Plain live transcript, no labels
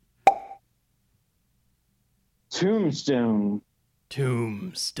Tombstone.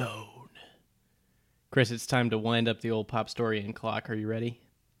 Tombstone. Chris, it's time to wind up the old Popstorian clock. Are you ready?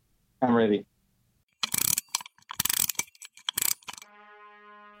 I'm ready.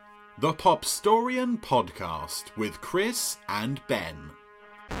 The Popstorian Podcast with Chris and Ben.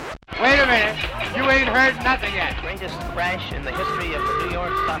 Wait a minute. You ain't heard nothing yet. Greatest crash in the history of the New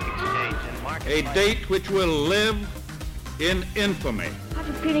York Stock Exchange in March. A date which will live in infamy. I have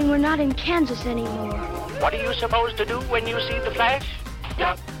a feeling we're not in Kansas anymore. What are you supposed to do when you see the flash?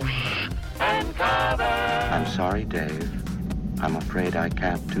 Duck and cover. I'm sorry, Dave. I'm afraid I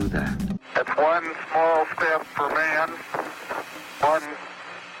can't do that. It's one small step for man, one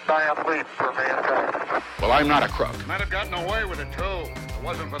giant leap for mankind. Well, I'm not a crook. Might have gotten away with it, too. If it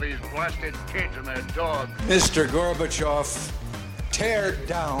wasn't for these blasted kids and their dog. Mr. Gorbachev, tear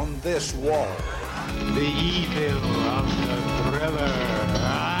down this wall. The evil of the thriller.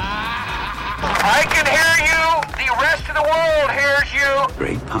 I can hear you. The rest of the world hears you.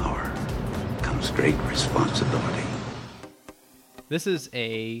 Great power comes great responsibility. This is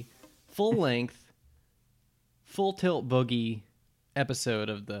a full-length, full-tilt boogie episode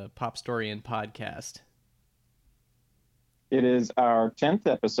of the Popstorian Podcast. It is our 10th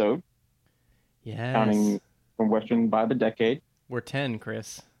episode. Yes. Counting from Western by the decade. We're 10,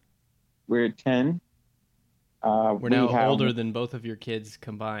 Chris. We're at 10. We're now older than both of your kids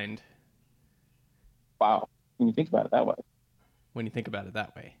combined. Wow. When you think about it that way. When you think about it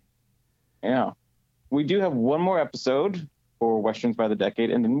that way. Yeah. We do have one more episode for Westerns by the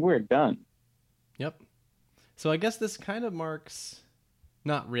decade, and then we're done. Yep. So I guess this kind of marks,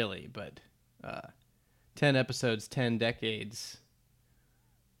 not really, but 10 episodes, 10 decades,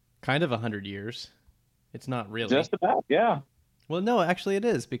 kind of 100 years. It's not really. Just about, yeah. Well, no, actually it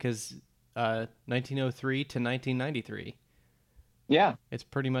is, because 1903 to 1993. Yeah. It's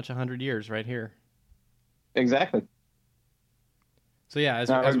pretty much 100 years right here. Exactly. So yeah,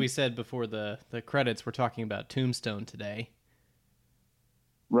 as we said before the credits, we're talking about Tombstone today.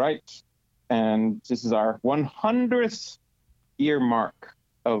 Right. And this is our 100th year mark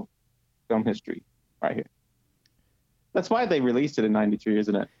of film history right here. That's why they released it in 93,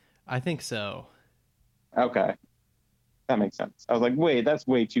 isn't it? I think so. Okay. That makes sense. I was like, wait, that's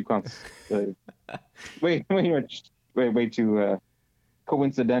way too way too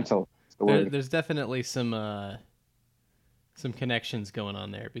coincidental. There's definitely some connections going on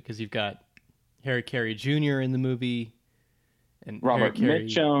there, because you've got Harry Carey Jr. in the movie, and Robert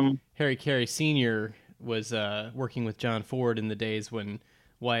Mitchum. Harry Carey Sr. was working with John Ford in the days when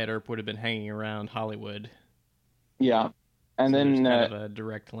Wyatt Earp would have been hanging around Hollywood. Yeah, and so then kind of a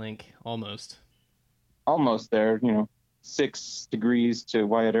direct link, almost there. 6 degrees to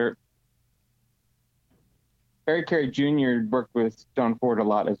Wyatt Earp. Harry Carey Jr. worked with John Ford a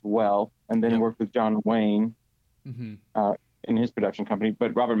lot as well, and then worked with John Wayne in his production company.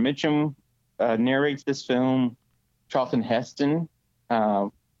 But Robert Mitchum narrates this film. Charlton Heston,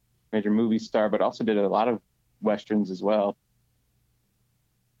 major movie star, but also did a lot of Westerns as well.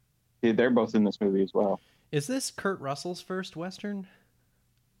 They're both in this movie as well. Is this Kurt Russell's first Western?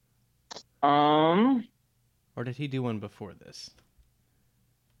 Or did he do one before this?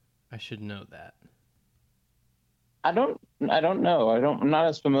 I should know that. I don't know. I'm not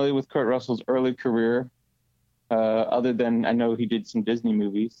as familiar with Kurt Russell's early career, other than I know he did some Disney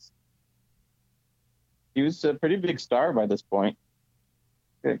movies. He was a pretty big star by this point.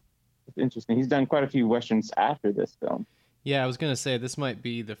 It's interesting. He's done quite a few Westerns after this film. Yeah, I was going to say this might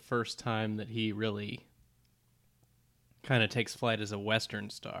be the first time that he really kind of takes flight as a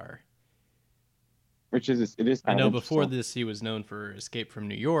Western star. It is. I know before this he was known for Escape from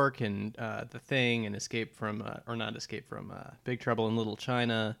New York and The Thing, and Big Trouble in Little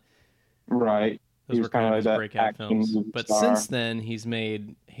China. Right. Those were kind of his breakout films. But since then, he's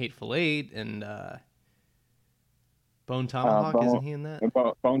made Hateful Eight and Bone Tomahawk. Isn't he in that?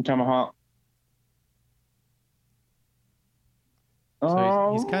 Bone Tomahawk.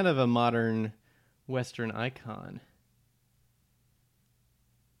 So he's kind of a modern Western icon.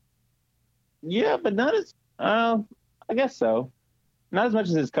 Yeah, but not as, I guess so. Not as much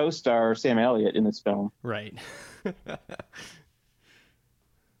as his co-star, Sam Elliott, in this film. Right.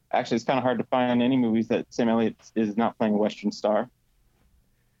 Actually, it's kind of hard to find any movies that Sam Elliott is not playing a Western star.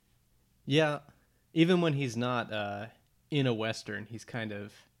 Yeah. Even when he's not in a Western, he's kind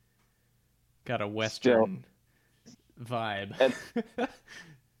of got a Western vibe.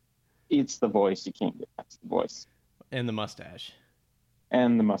 It's the voice. You can't get past the voice. And the mustache.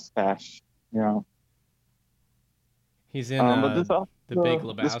 He's in The Big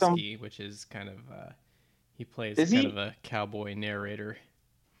Lebowski, which is kind of he plays kind of a cowboy narrator.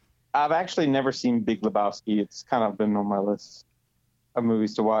 I've actually never seen Big Lebowski. It's kind of been on my list of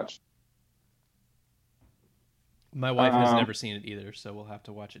movies to watch. My wife has never seen it either, so we'll have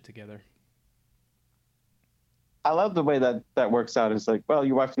to watch it together. I love the way that works out. It's like, well,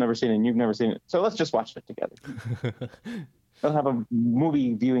 your wife's never seen it and you've never seen it, so let's just watch it together. We'll have a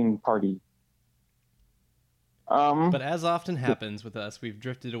movie viewing party. But as often happens with us, we've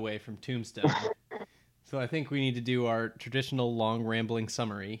drifted away from Tombstone. So I think we need to do our traditional long rambling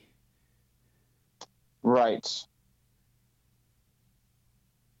summary. Right.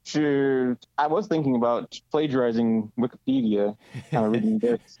 Sure. I was thinking about plagiarizing Wikipedia, kind of reading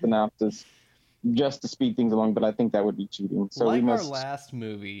their synopsis, just to speed things along, but I think that would be cheating. So like we must... our last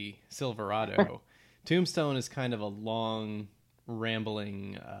movie, Silverado, Tombstone is kind of a long,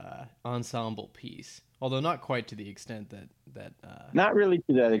 rambling ensemble piece, although not quite to the extent that Not really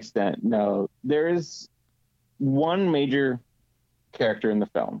to that extent, no. There is one major character in the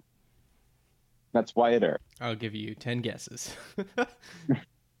film. That's Wyatt Earp. I'll give you 10 guesses.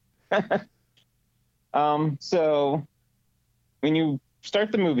 So when you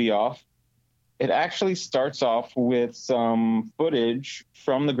start the movie off, it actually starts off with some footage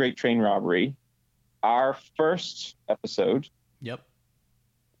from the Great Train Robbery, our first episode. Yep.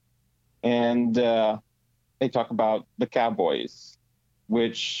 And they talk about the Cowboys,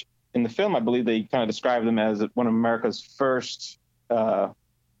 which in the film, I believe they kind of describe them as one of America's first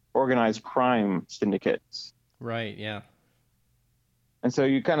organized crime syndicates. Right, yeah. And so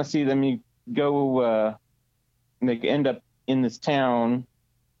you kind of see them, you go, and they end up in this town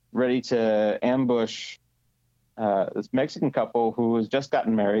ready to ambush this Mexican couple who has just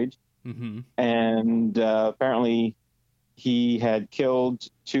gotten married. Mm-hmm. And apparently he had killed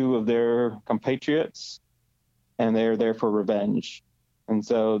two of their compatriots, and they're there for revenge. And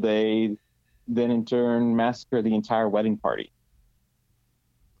so they then in turn massacre the entire wedding party.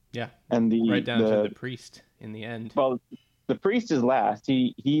 Yeah. And right down to the priest in the end. Well, the priest is last.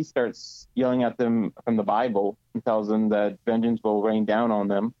 He starts yelling at them from the Bible and tells them that vengeance will rain down on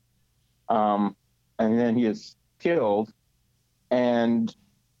them. And then he is killed. And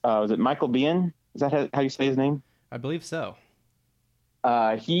was it Michael Biehn? Is that how you say his name? I believe so.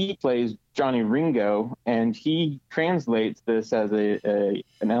 He plays Johnny Ringo, and he translates this as a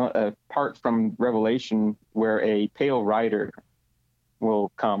part from Revelation where a pale rider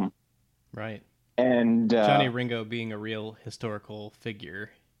will come. Right. And Johnny Ringo being a real historical figure.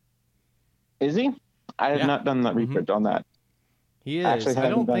 Is he? I have not done that research on that. He is. I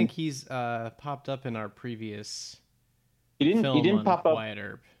don't think he's popped up in our previous. He didn't pop up. Wyatt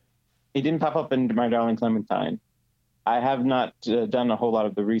Earp. He didn't pop up in My Darling Clementine. I have not done a whole lot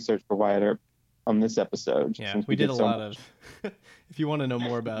of the research for Wyatt Earp on this episode. Yeah, we did a lot of. If you want to know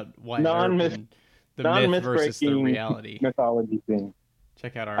more about Wyatt Earp and the myth versus the reality mythology thing,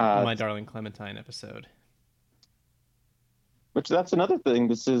 check out our My Darling Clementine episode. Which that's another thing.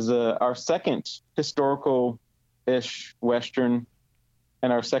 This is our second historical-ish Western,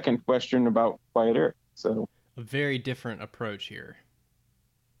 and our second Western about Wyatt Earp. So a very different approach here.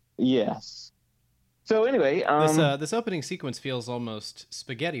 Yes. So anyway, this opening sequence feels almost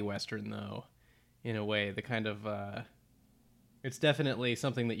spaghetti Western, though, in a way. The kind of it's definitely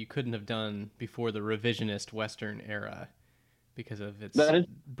something that you couldn't have done before the revisionist Western era because of its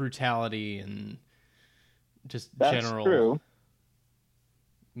brutality and just general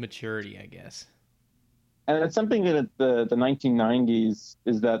maturity, I guess. And it's something that the 1990s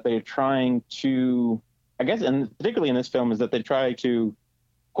is that they're trying to, I guess, and particularly in this film, is that they try to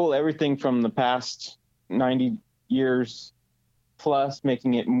pull everything from the past 90 years plus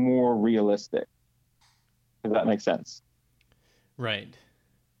making it more realistic, if that makes sense. Right.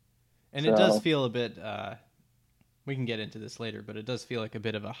 And it does feel a bit, we can get into this later, but it does feel like a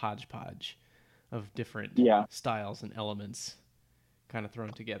bit of a hodgepodge of different styles and elements kind of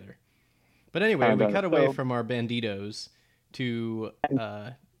thrown together. But anyway, we cut away from our banditos to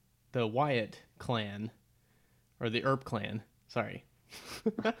the Wyatt clan, or the Earp clan, sorry.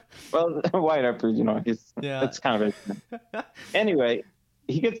 Well, Wyatt Earp, it's kind of it. Anyway,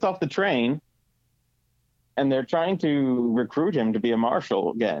 he gets off the train, and they're trying to recruit him to be a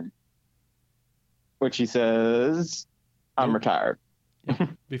marshal again, which he says, I'm retired.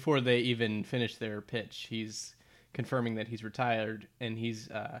 Before they even finish their pitch, he's confirming that he's retired, and he's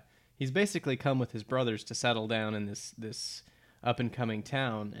basically come with his brothers to settle down in this up-and-coming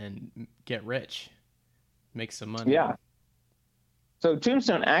town and get rich, make some money. Yeah. So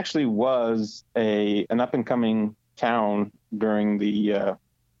Tombstone actually was an up-and-coming town during the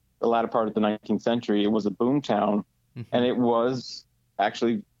latter part of the 19th century. It was a boom town, and it was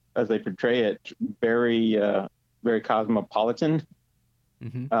actually, as they portray it, very very cosmopolitan.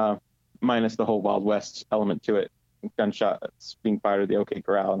 minus the whole Wild West element to it, gunshots being fired at the OK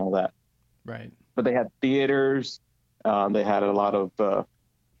Corral and all that. Right. But they had theaters. They had a lot of,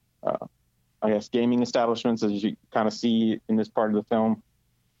 I guess, gaming establishments, as you kind of see in this part of the film.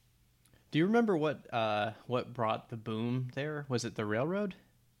 Do you remember what brought the boom there? Was it the railroad?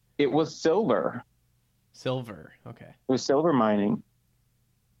 It was silver. Silver, okay. It was silver mining.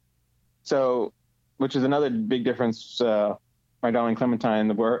 So, which is another big difference. My Darling Clementine,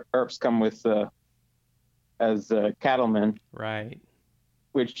 the Earps come with as cattlemen, right?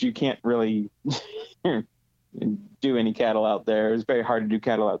 Which you can't really do any cattle out there. It's very hard to do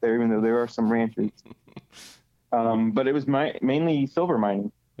cattle out there, even though there are some ranches. But it was mainly silver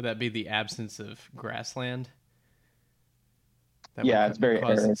mining. Would that be the absence of grassland? Yeah, it's very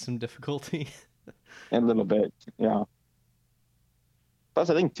arid. Some difficulty. A little bit, yeah. Plus,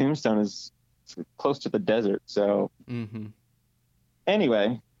 I think Tombstone is close to the desert, so. Mm-hmm.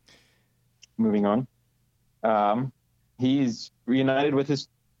 Anyway, moving on. He's reunited with his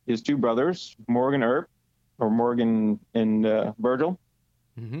two brothers, Morgan Earp, or Morgan and Virgil,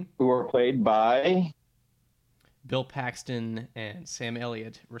 mm-hmm. who are played by Bill Paxton and Sam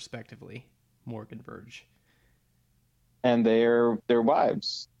Elliott, respectively. Morgan Verge. And their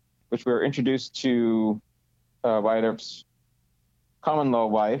wives, which we were introduced to Wyatt Earp's common law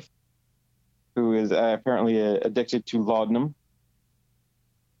wife, who is apparently addicted to laudanum.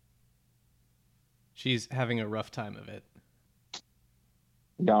 She's having a rough time of it.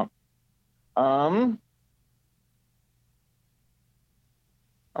 Yeah. I'm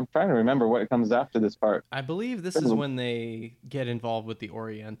trying to remember what comes after this part. I believe this is when they get involved with the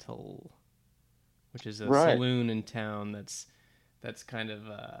Oriental, which is a saloon in town that's kind of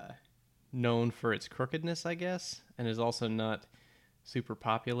known for its crookedness, I guess, and is also not super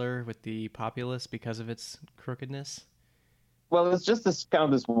popular with the populace because of its crookedness. Well, it's just this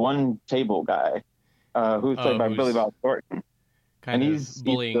one table guy who's played by Billy Bob Thornton. He's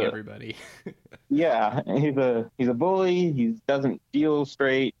bullying everybody. Yeah, he's a bully. He doesn't deal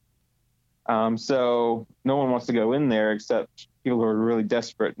straight. So no one wants to go in there except people who are really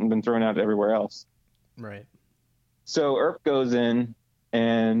desperate and been thrown out everywhere else. Right. So Earp goes in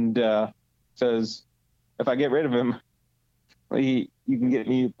and says, if I get rid of him, you can get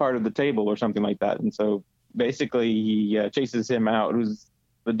me part of the table or something like that. And so basically he chases him out.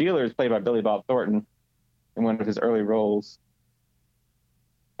 The dealer is played by Billy Bob Thornton in one of his early roles.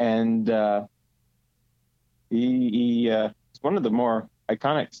 And it's one of the more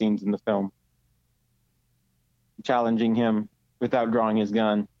iconic scenes in the film, challenging him without drawing his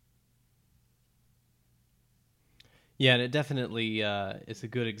gun. Yeah, and it definitely is a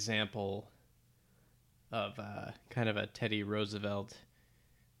good example of kind of a Teddy Roosevelt.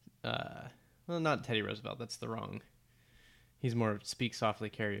 Well, not Teddy Roosevelt. That's the wrong. He's more speak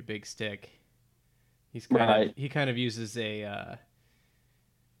softly, carry a big stick. He kind of uses a.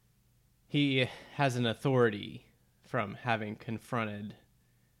 He has an authority from having confronted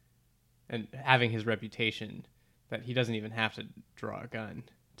and having his reputation that he doesn't even have to draw a gun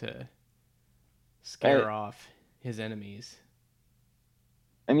to scare off his enemies.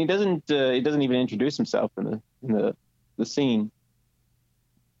 And he doesn't even introduce himself in the scene.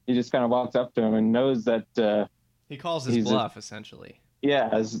 He just kind of walks up to him and knows that he calls his bluff, essentially. Yeah,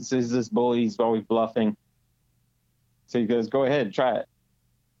 as this bully, he's always bluffing. So he goes, "Go ahead, try it."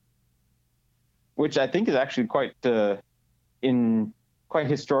 Which I think is actually quite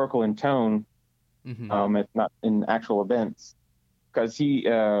historical in tone, mm-hmm. If not in actual events, because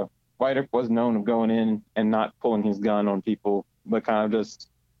Wyatt Earp was known of going in and not pulling his gun on people, but kind of just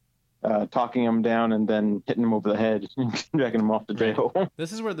talking them down and then hitting them over the head and dragging them off to jail.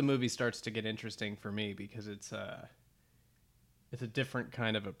 This is where the movie starts to get interesting for me because it's a different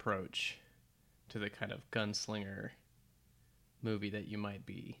kind of approach to the kind of gunslinger movie that you might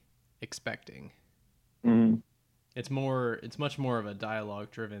be expecting. Mm-hmm. It's much more of a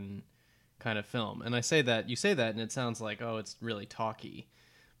dialogue-driven kind of film. And you say that and it sounds like, oh, it's really talky.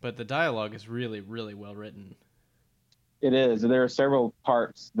 But the dialogue is really, really well written. It is. There are several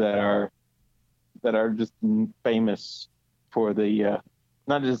parts that are just famous for the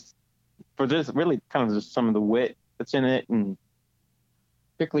not just for this, really kind of just some of the wit that's in it, and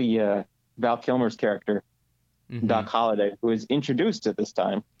particularly Val Kilmer's character, mm-hmm. Doc Holliday, who is introduced at this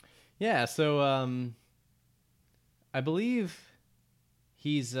time. Yeah. So I believe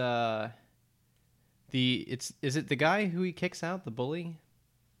he's is it the guy who he kicks out, the bully?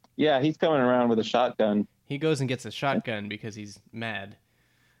 Yeah, he's coming around with a shotgun. He goes and gets a shotgun because he's mad.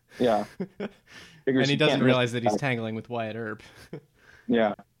 Yeah. And he doesn't realize that he's tangling with Wyatt Earp.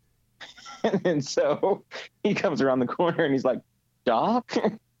 Yeah. And so he comes around the corner and he's like, "Doc?"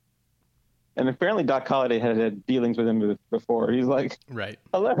 And apparently Doc Holliday had dealings with him before. He's like, right.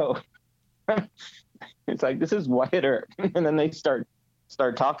 Hello. It's like, this is Wyatt Earp. And then they start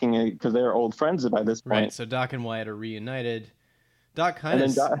talking because they're old friends by this point. Right, so Doc and Wyatt are reunited. Doc kind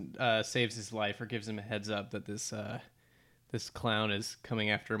of saves his life or gives him a heads up that this clown is coming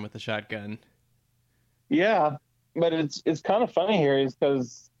after him with a shotgun. Yeah, but it's kind of funny here is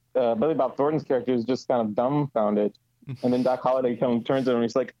because Billy Bob Thornton's character is just kind of dumbfounded. And then Doc Holliday turns to him and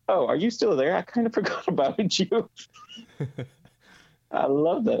he's like, oh, are you still there? I kind of forgot about you. I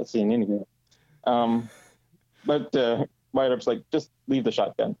love that scene anyway. But Wyatt Earp's like, just leave the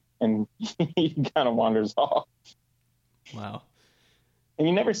shotgun. And he kind of wanders off. Wow. And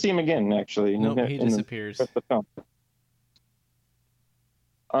you never see him again, actually. Nope, he disappears. The film.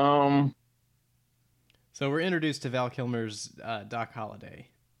 So we're introduced to Val Kilmer's Doc Holliday,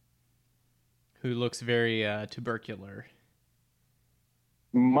 who looks very tubercular.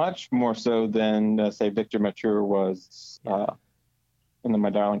 Much more so than, say, Victor Mature was in the My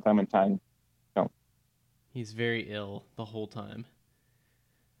Darling Clementine film. He's very ill the whole time.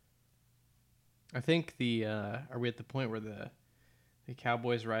 I think are we at the point where the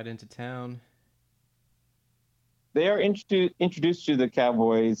Cowboys ride into town? They are introduced to the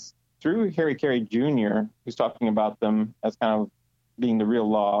Cowboys through Harry Carey Jr., who's talking about them as kind of being the real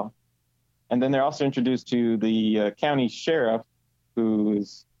law. And then they're also introduced to the county sheriff, who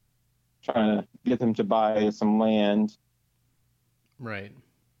is trying to get them to buy some land. Right.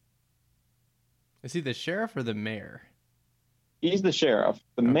 Is he the sheriff or the mayor? He's the sheriff.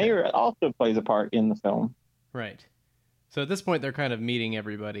 The mayor also plays a part in the film. Right. So at this point, they're kind of meeting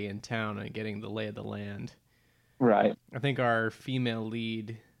everybody in town and getting the lay of the land. Right. I think our female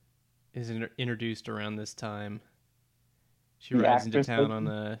lead is introduced around this time. She rides into town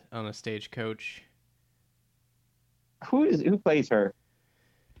on a stagecoach. Who plays her?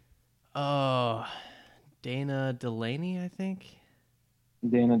 Oh, Dana Delaney, I think.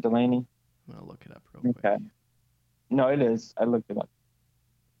 Dana Delaney. I'm gonna look it up real quick. Okay. No, it is. I looked it up.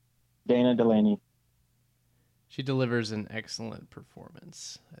 Dana Delaney. She delivers an excellent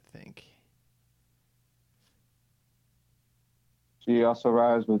performance, I think. She also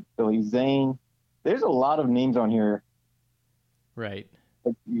rides with Billy Zane. There's a lot of names on here. Right.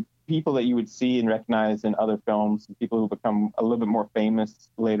 Like people that you would see and recognize in other films, people who become a little bit more famous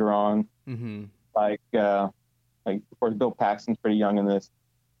later on. Mm-hmm. Like of course, Bill Paxton's pretty young in this,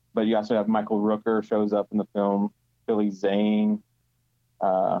 but you also have Michael Rooker shows up in the film, Billy Zane,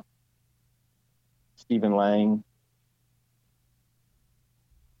 Stephen Lang.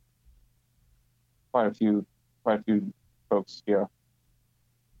 Quite a few folks here.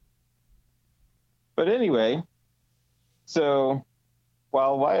 But anyway, so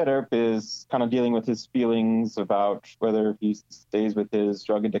while Wyatt Earp is kind of dealing with his feelings about whether he stays with his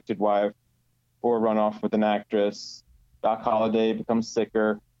drug-addicted wife or run off with an actress, Doc Holliday becomes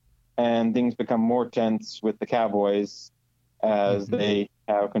sicker, and things become more tense with the Cowboys as they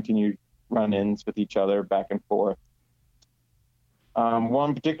have continued run-ins with each other back and forth.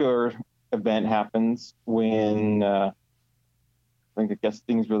 One particular event happens when I guess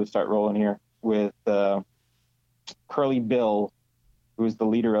things really start rolling here with Curly Bill, who is the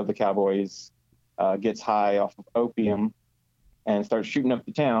leader of the Cowboys, gets high off of opium and starts shooting up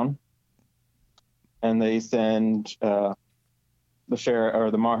the town. And they send the sheriff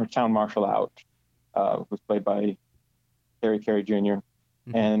or the town marshal out, who's played by Harry Carey Jr.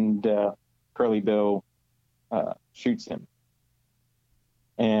 Mm-hmm. And Curly Bill shoots him.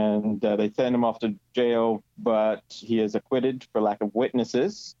 And they send him off to jail, but he is acquitted for lack of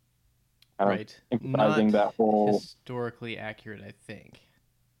witnesses. Right. Emphasizing not that whole historically accurate, I think.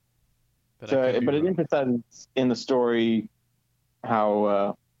 But it emphasizes in the story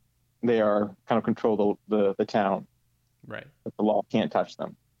how they are kind of control the town. Right. But the law can't touch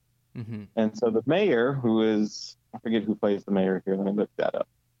them. Mm-hmm. And so the mayor, who is, I forget who plays the mayor here. Let me look that up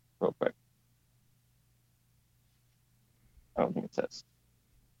real quick. I don't think it says.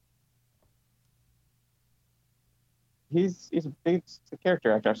 He's a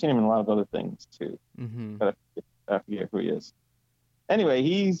character actor. I've seen him in a lot of other things too. Mm-hmm. But I forget who he is. Anyway,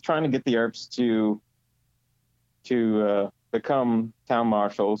 he's trying to get the Earps to become town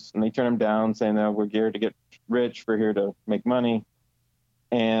marshals, and they turn him down, saying that we're here to get rich, we're here to make money.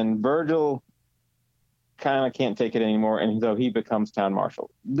 And Virgil kind of can't take it anymore, and so he becomes town marshal.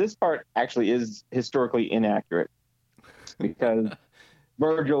 This part actually is historically inaccurate because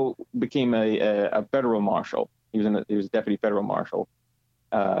Virgil became a federal marshal. He was deputy federal marshal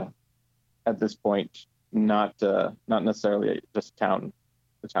at this point, not necessarily just the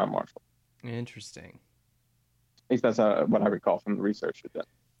town marshal. Interesting. At least that's what I recall from the research we've done.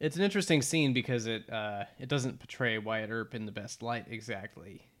 It's an interesting scene because it doesn't portray Wyatt Earp in the best light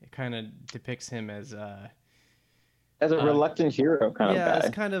exactly. It kind of depicts him as a reluctant hero kind of guy. Yeah, as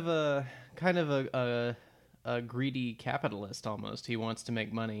kind of a greedy capitalist almost. He wants to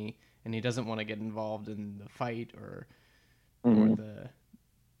make money and he doesn't want to get involved in the fight or the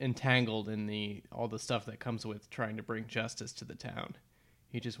entangled in all the stuff that comes with trying to bring justice to the town.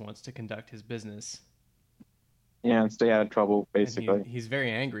 He just wants to conduct his business. Yeah, and stay out of trouble, basically. He's very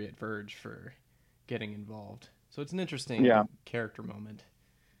angry at Verge for getting involved. So it's an interesting character moment.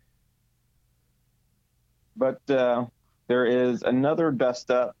 But there is another dust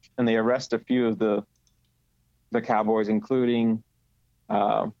up, and they arrest a few of the cowboys, including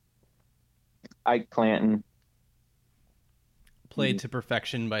Ike Clanton. Played to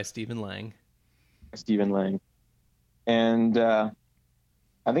perfection by Stephen Lang. And I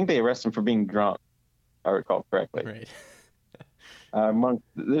think they arrest him for being drunk, if I recall correctly. Right.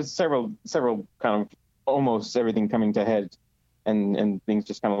 There's several kind of almost everything coming to head, and things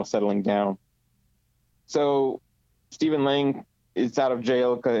just kind of settling down. So Stephen Lang is out of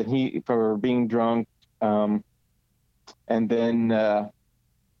jail for being drunk, and then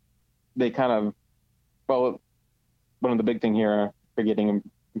they kind of one of the big thing here, forgetting an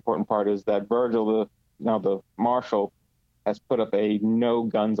important part, is that Virgil, the marshal, has put up a no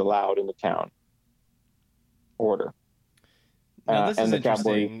guns allowed in the town order. Now, this is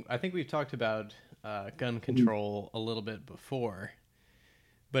interesting. I think we've talked about gun control a little bit before,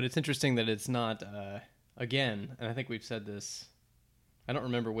 but it's interesting that it's not, again, and I think we've said this, I don't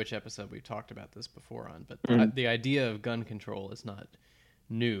remember which episode we've talked about this before on, but the idea of gun control is not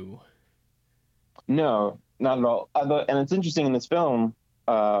new. No, not at all. And it's interesting in this film,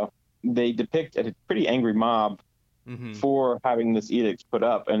 they depict a pretty angry mob for having this edict put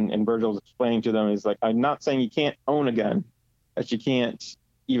up, and Virgil's explaining to them, is like, I'm not saying you can't own a gun, that you can't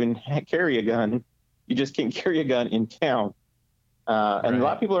even carry a gun, you just can't carry a gun in town. And a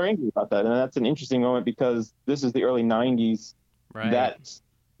lot of people are angry about that, and that's an interesting moment because this is the early 90s. Right.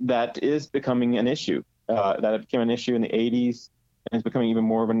 That is becoming an issue. That became an issue in the 80s, and it's becoming even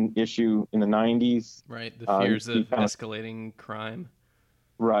more of an issue in the 90s. Right, the fears of escalating crime.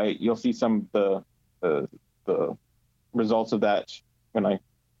 Right, you'll see some of the results of that when I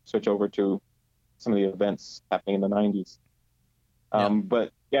switch over to some of the events happening in the 90s.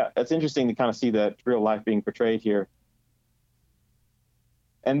 But yeah, it's interesting to kind of see that real life being portrayed here.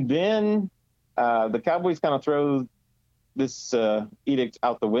 And then the Cowboys kind of throw this edict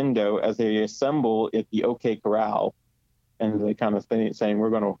out the window as they assemble at the OK Corral, and they kind of saying, we're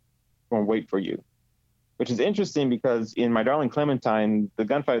going to wait for you, which is interesting because in My Darling Clementine, the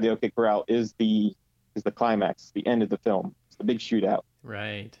gunfight of the OK Corral is the climax, the end of the film. It's the big shootout.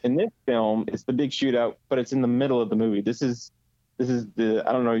 Right. In this film, it's the big shootout, but it's in the middle of the movie. This is the,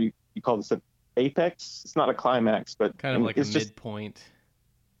 I don't know, you call this an apex? It's not a climax, but kind of like a midpoint.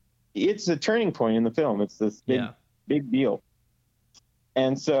 It's a turning point in the film. It's this big deal.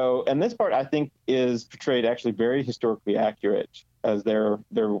 And so, and this part I think is portrayed actually very historically accurate as they're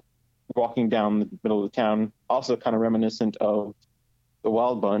walking down the middle of the town, also kind of reminiscent of The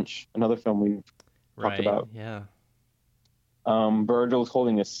Wild Bunch, another film we've talked about. Yeah. Virgil's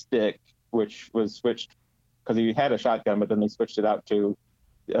holding a stick, which was switched because he had a shotgun, but then they switched it out to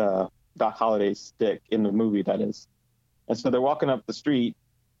Doc Holliday's stick in the movie, that is. And so they're walking up the street,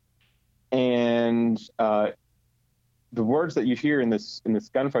 and the words that you hear in this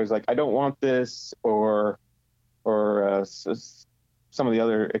gunfight is like, I don't want this, or some of the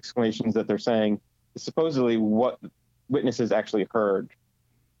other exclamations that they're saying is supposedly what witnesses actually heard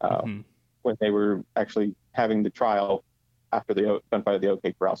when they were actually having the trial after the gunfight of the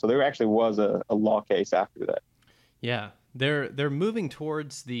OK Corral. So there actually was a law case after that. Yeah, they're moving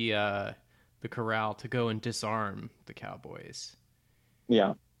towards the corral to go and disarm the Cowboys.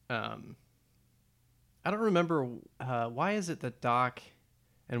 Yeah. I don't remember why is it that Doc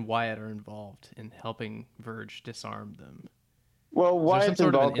and Wyatt are involved in helping Verge disarm them. Well, Wyatt's some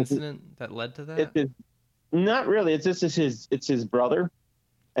sort involved of an incident that led to that? Not really. It's just his brother,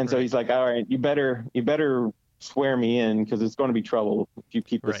 and so he's like, all right, you better swear me in because it's going to be trouble if you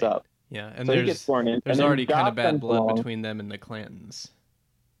keep this up. Yeah, and so he gets sworn in. There's and already kind of bad blood along between them and the Clantons.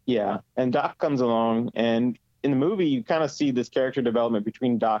 Yeah, and Doc comes along, and in the movie you kind of see this character development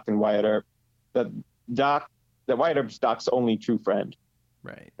between Doc and Wyatt Earp. That Wyatt Earp's Doc's only true friend.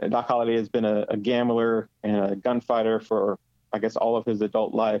 Right. Doc Holliday has been a gambler and a gunfighter for, I guess, all of his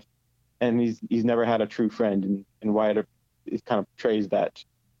adult life, and he's never had a true friend. And Wyatt Earp kind of portrays that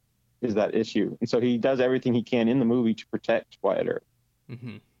issue, and so he does everything he can in the movie to protect Wyatt Earp.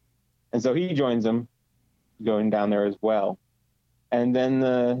 Mm-hmm. And so he joins them, going down there as well. And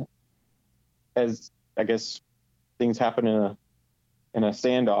then as I guess things happen in a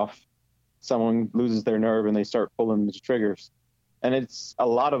standoff, someone loses their nerve and they start pulling the triggers, and it's a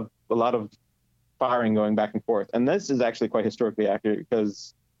lot of firing going back and forth. And this is actually quite historically accurate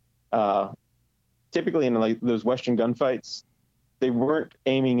because typically in like those Western gunfights, they weren't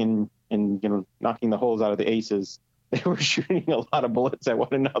aiming and knocking the holes out of the aces. They were shooting a lot of bullets at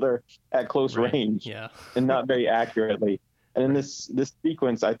one another at close range, and not very accurately. And in this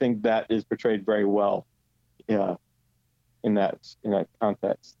sequence, I think that is portrayed very well, in that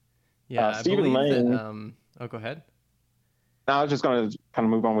context. Yeah, Stephen Lang. That, go ahead. I was just going to kind of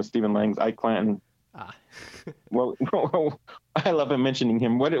move on with Stephen Lang's Ike Clanton. Well, I love him mentioning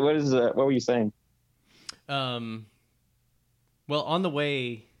him. What were you saying? Well, on the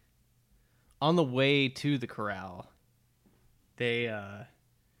way to the corral, the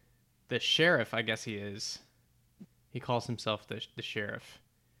sheriff, I guess he calls himself the sheriff.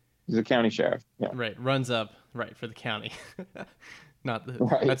 He's a county sheriff. Yeah. Right. Runs up for the county.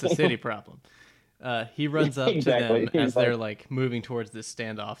 That's a city problem. He runs up exactly. to them as they're like moving towards this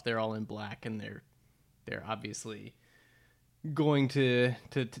standoff. They're all in black and they're obviously going to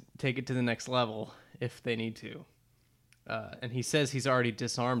take it to the next level if they need to. And he says he's already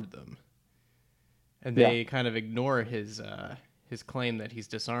disarmed them. And they kind of ignore his claim that he's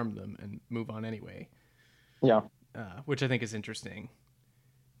disarmed them and move on anyway. Yeah. Which I think is interesting.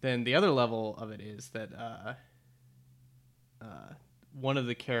 Then the other level of it is that one of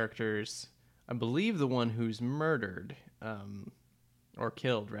the characters, I believe the one who's murdered, or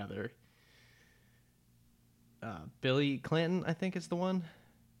killed rather, Billy Clanton, I think is the one.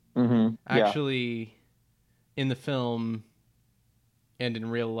 Mm-hmm. Actually, in the film and in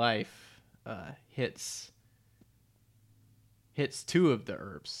real life, hits two of the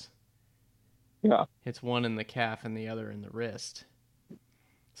Earps. Yeah. Hits one in the calf and the other in the wrist.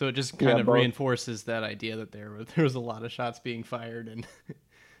 So it just kind of reinforces that idea that there was a lot of shots being fired and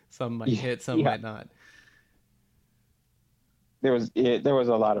some might hit, some might not. There was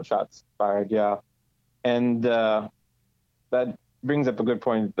a lot of shots fired, yeah. And that brings up a good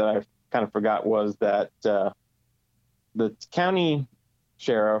point that I kind of forgot, was that the county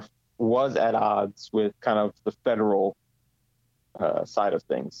sheriff was at odds with kind of the federal side of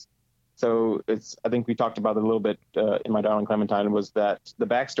things. So I think we talked about it a little bit in My Darling Clementine, was that the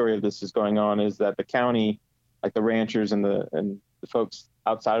backstory of this is going on is that the county, like the ranchers and the folks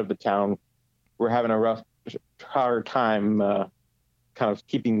outside of the town, were having a hard time kind of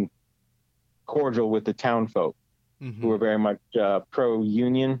keeping cordial with the town folk, who were very much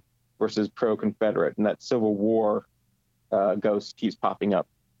pro-Union versus pro-Confederate, and that Civil War ghost keeps popping up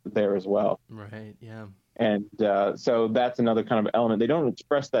there as well. Right, yeah. And so that's another kind of element. They don't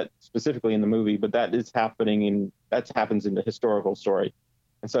express that specifically in the movie, but that happens in the historical story.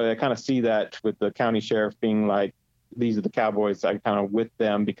 And so I kind of see that with the county sheriff being like, these are the cowboys, I'm kind of with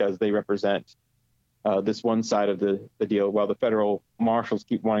them because they represent this one side of the deal, while the federal marshals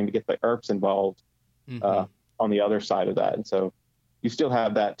keep wanting to get the Earps involved on the other side of that. And so you still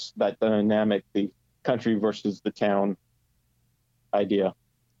have that dynamic, the country versus the town idea.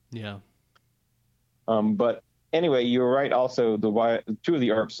 Yeah. But anyway, you're right. Also, two of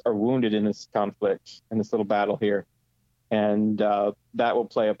the Earps are wounded in this conflict, in this little battle here. And that will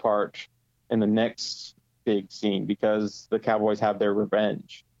play a part in the next big scene, because the cowboys have their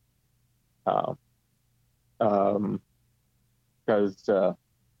revenge. Because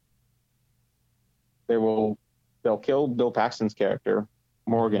they'll kill Bill Paxton's character,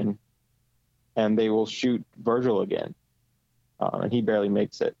 Morgan, and they will shoot Virgil again. And he barely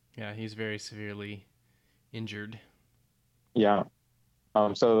makes it. Yeah, he's very severely injured. Yeah.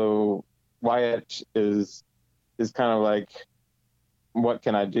 So Wyatt is kind of like, what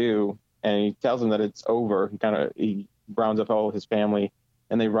can I do? And he tells him that it's over. He rounds up all his family,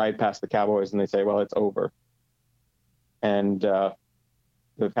 and they ride past the cowboys, and they say, well, it's over. And the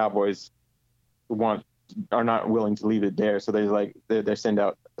cowboys are not willing to leave it there, so they send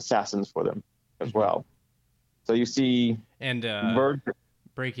out assassins for them as well. So you see, and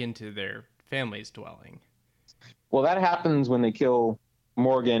break into their family's dwelling. Well, that happens when they kill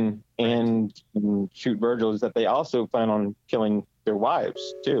Morgan and shoot Virgil, is that they also plan on killing their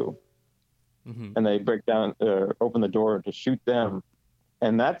wives too. And they break down, open the door to shoot them.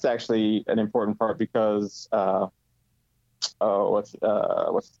 And that's actually an important part because, what's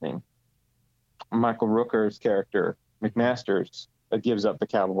his name? Michael Rooker's character, McMasters, gives up the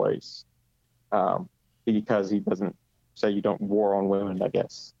cowboys because he doesn't say you don't war on women, I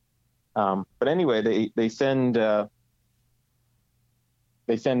guess. But anyway, they send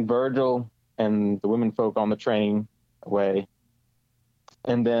Virgil and the women folk on the train away,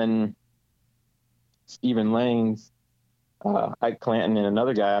 And then Stephen Lang's Ike Clanton and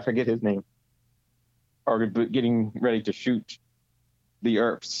another guy, I forget his name, are getting ready to shoot the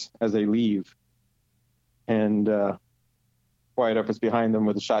Earps as they leave. And Wyatt Earp is behind them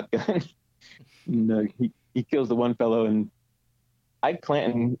with a shotgun. And, he kills the one fellow, and Ike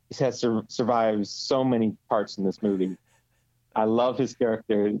Clanton has survived so many parts in this movie. I love his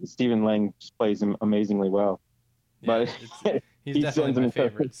character. Stephen Lang plays him amazingly well. Yeah, But he's definitely my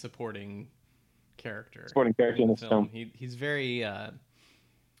favorite supporting character. In this film. He's very.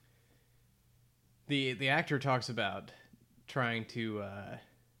 The actor talks about trying to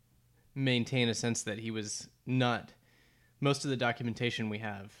maintain a sense that he was not. Most of the documentation we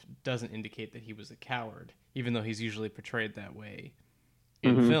have doesn't indicate that he was a coward, even though he's usually portrayed that way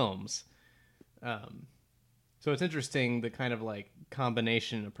in films. So it's interesting, the kind of like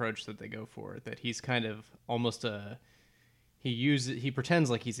combination approach that they go for, that he's kind of almost he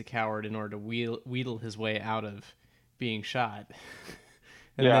pretends like he's a coward in order to wheedle his way out of being shot.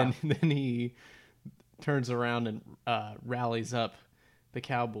 And then he turns around and rallies up the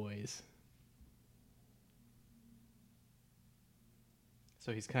cowboys.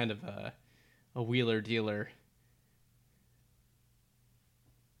 So he's kind of a wheeler dealer.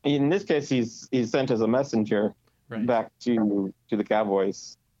 In this case, he's sent as a messenger back to the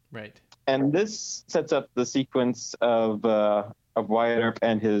Cowboys. Right. And this sets up the sequence of Wyatt Earp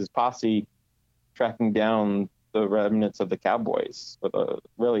and his posse tracking down the remnants of the Cowboys. But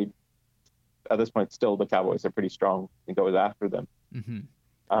really, at this point, still the Cowboys are pretty strong and goes after them. Mm-hmm.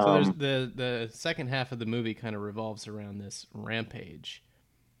 So there's the second half of the movie kind of revolves around this rampage.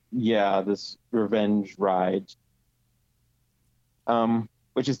 Yeah, this revenge ride.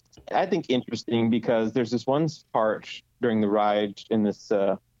 Which is, I think, interesting because there's this one part during the ride in this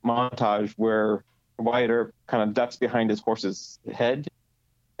montage where Wyatt Earp kind of ducks behind his horse's head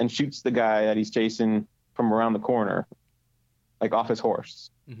and shoots the guy that he's chasing from around the corner, like off his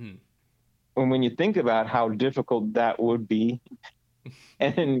horse. Mm-hmm. And when you think about how difficult that would be,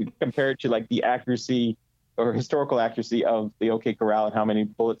 and compared to like the accuracy or historical accuracy of the OK Corral and how many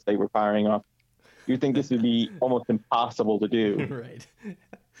bullets they were firing off, you think this would be almost impossible to do. Right.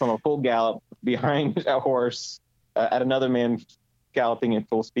 From a full gallop behind a horse at another man galloping at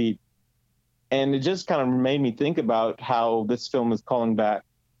full speed. And it just kind of made me think about how this film is calling back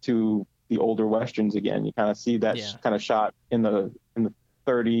to the older Westerns again. You kind of see that kind of shot in the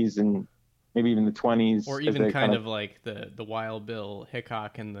 30s and maybe even the 20s. Or even kind of like the Wild Bill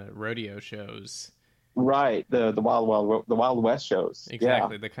Hickok and the rodeo shows. Right, the Wild West shows.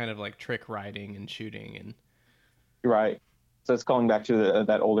 Exactly, the kind of like trick riding and shooting and. Right, so it's calling back to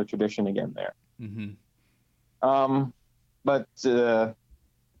that older tradition again there. Mm-hmm. But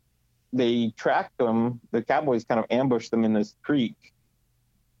they track them. The Cowboys kind of ambush them in this creek,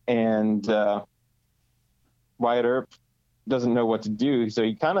 and Wyatt Earp doesn't know what to do, so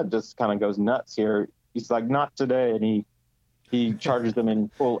he kind of goes nuts here. He's like, "Not today," and he charges them in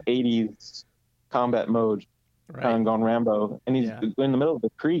full 80s combat mode, kind of gone Rambo, and he's in the middle of the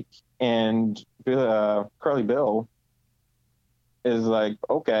creek, and Curly Bill is like,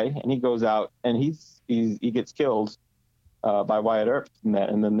 okay, and he goes out, and he gets killed by Wyatt Earp,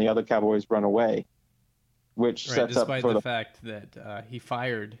 and then the other Cowboys run away, which sets up for the fact that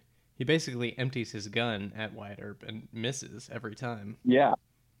he basically empties his gun at Wyatt Earp and misses every time. Yeah,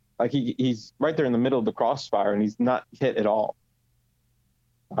 like he's right there in the middle of the crossfire, and he's not hit at all.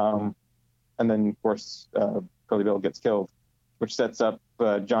 And then, of course, Curly Bill gets killed, which sets up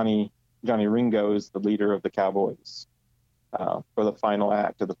Johnny Ringo as the leader of the Cowboys for the final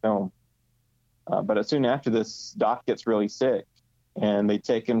act of the film. But as soon after this, Doc gets really sick, and they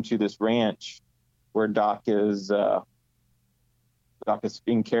take him to this ranch where Doc is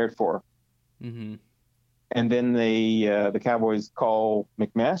being cared for. Mm-hmm. And then the Cowboys call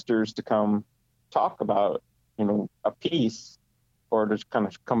McMasters to come talk about, a peace, or to kind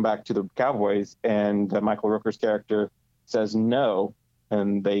of come back to the Cowboys, and Michael Rooker's character says no,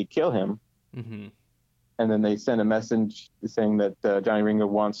 and they kill him. Mm-hmm. And then they send a message saying that Johnny Ringo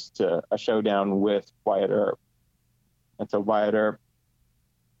wants a showdown with Wyatt Earp. And so Wyatt Earp,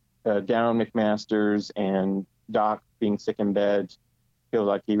 down McMasters, and Doc being sick in bed, feels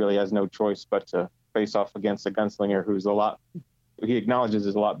like he really has no choice but to face off against a gunslinger who's he acknowledges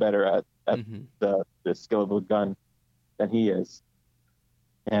is a lot better at mm-hmm. the skill of a gun than he is.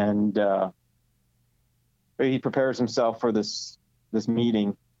 And he prepares himself for this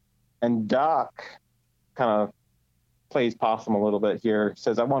meeting, and Doc kind of plays possum a little bit here.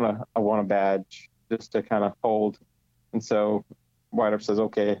 Says, "I want a badge just to kind of hold." And so Wyatt Earp says,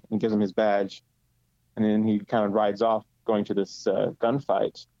 "Okay," and gives him his badge, and then he kind of rides off going to this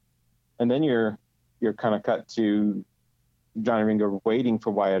gunfight, and then you're kind of cut to Johnny Ringo waiting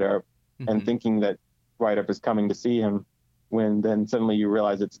for Wyatt Earp and thinking that Wyatt Earp is coming to see him, when then suddenly you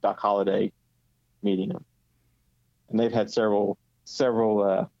realize it's Doc Holliday meeting him. And they've had several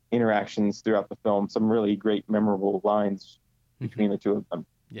interactions throughout the film, some really great memorable lines between the two of them.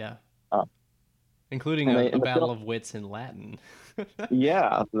 Yeah. Including a battle of wits in Latin.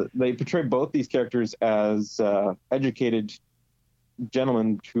 Yeah, they portray both these characters as educated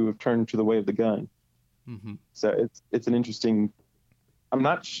gentlemen who have turned to the way of the gun. Mm-hmm. So it's an interesting.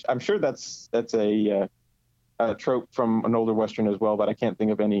 I'm sure that's a trope from an older Western as well, but I can't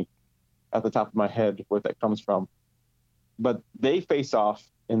think of any at the top of my head where that comes from. But they face off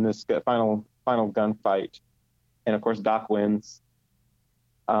in this final gunfight, and of course Doc wins.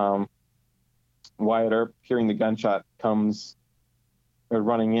 Wyatt Earp, hearing the gunshot, comes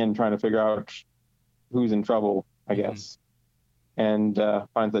running in, trying to figure out who's in trouble, I guess, and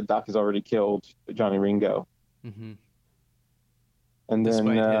finds that Doc has already killed Johnny Ringo. Mm-hmm. And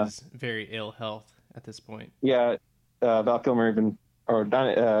despite then, his very ill health at this point. Yeah, Val Kilmer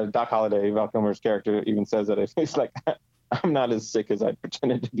Doc Holliday, Val Kilmer's character, even says that it's like, I'm not as sick as I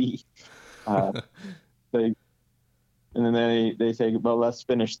pretended to be. And then they say, well, let's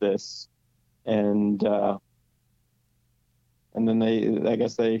finish this. And then I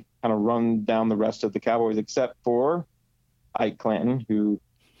guess they kind of run down the rest of the Cowboys, except for Ike Clanton, who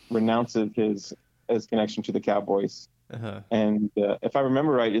renounces his connection to the Cowboys. Uh-huh. And if I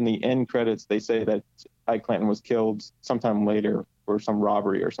remember right, in the end credits, they say that Ike Clanton was killed sometime later for some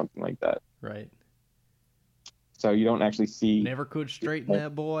robbery or something like that. Right. So you don't actually see. Never could straighten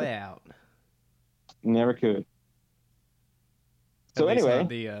that boy out. Never could. So At least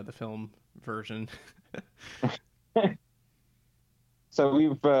anyway, not the film version. So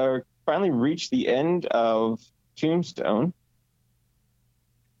we've finally reached the end of Tombstone.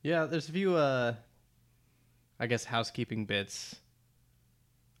 Yeah, there's a few, I guess, housekeeping bits.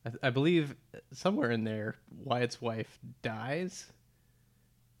 I believe somewhere in there, Wyatt's wife dies.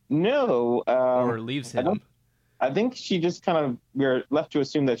 No. Or leaves him. I think she just we're left to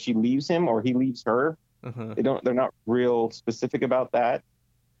assume that she leaves him or he leaves her. Uh-huh. They're not real specific about that.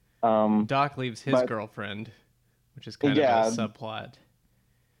 Doc leaves his girlfriend, which is kind of a subplot.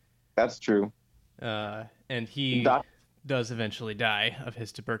 That's true. And he does eventually die of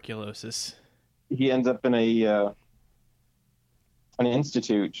his tuberculosis. He ends up in an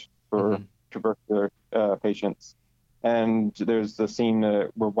institute for tubercular patients. And there's the scene where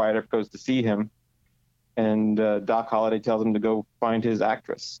Wyatt Earp goes to see him, and Doc Holliday tells him to go find his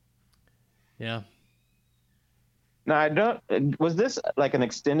actress. Yeah. Now, was this like an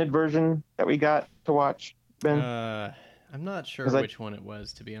extended version that we got to watch, Ben? I'm not sure which one it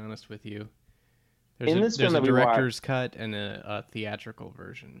was, to be honest with you. There's a director's cut and a theatrical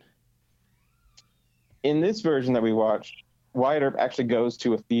version. In this version that we watched, Wyatt Earp actually goes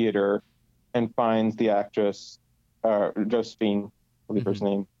to a theater and finds the actress, Josephine, I believe her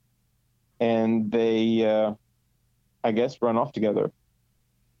name, and they, I guess, run off together.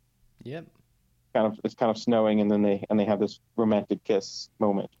 Yep. It's kind of snowing, and then they have this romantic kiss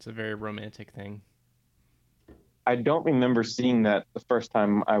moment. It's a very romantic thing. I don't remember seeing that the first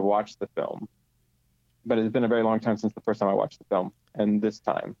time I watched the film, but it's been a very long time since the first time I watched the film, and this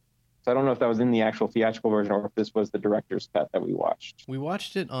time. So I don't know if that was in the actual theatrical version or if this was the director's cut that we watched. We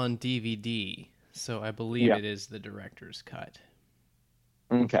watched it on DVD, so I believe it is the director's cut.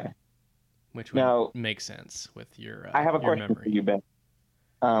 Okay. Which would make sense with your I have a question memory. for you, Ben.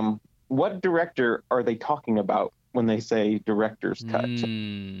 What director are they talking about when they say director's cut?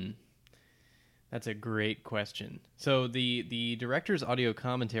 That's a great question. So the director's audio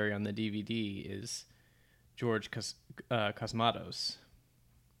commentary on the DVD is George Cosmatos.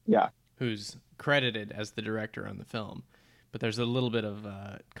 Yeah. Who's credited as the director on the film. But there's a little bit of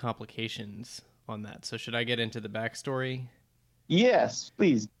complications on that. So should I get into the backstory? Yes,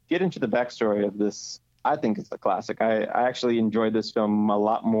 please get into the backstory of this. I think it's a classic. I actually enjoyed this film a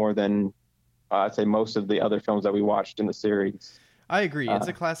lot more than I'd say most of the other films that we watched in the series. I agree. It's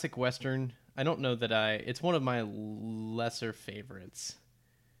a classic Western. I don't know that it's one of my lesser favorites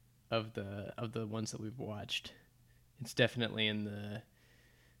of the ones that we've watched. It's definitely in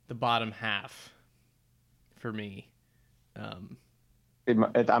the bottom half for me. For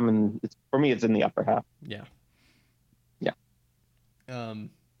me, it's in the upper half. Yeah. Yeah.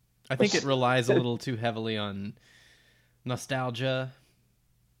 I think it relies a little too heavily on nostalgia,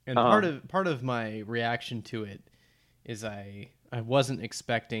 and part of my reaction to it is I wasn't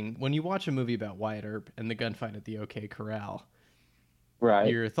expecting, when you watch a movie about Wyatt Earp and the gunfight at the OK Corral, right?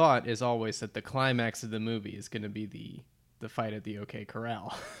 Your thought is always that the climax of the movie is going to be the fight at the OK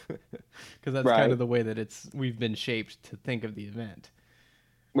Corral, because that's Right. kind of the way that we've been shaped to think of the event.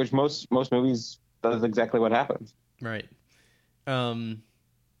 Which most movies, that's exactly what happens. Right.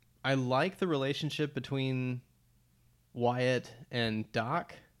 I like the relationship between Wyatt and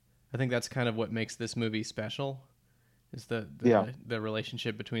Doc. I think that's kind of what makes this movie special, is the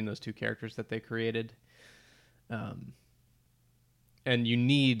relationship between those two characters that they created. And you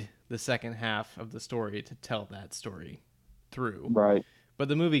need the second half of the story to tell that story through. Right. But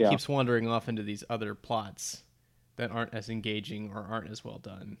the movie keeps wandering off into these other plots that aren't as engaging or aren't as well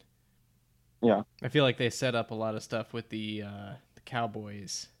done. Yeah. I feel like they set up a lot of stuff with the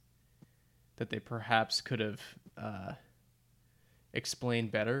cowboys that they perhaps could have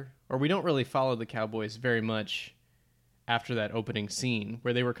explained better. Or we don't really follow the cowboys very much after that opening scene,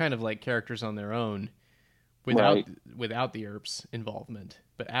 where they were kind of like characters on their own without the Earp's involvement.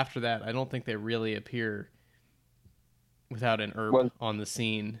 But after that, I don't think they really appear without an Earp on the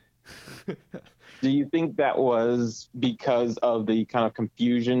scene. Do you think that was because of the kind of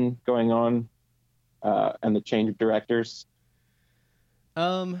confusion going on and the change of directors?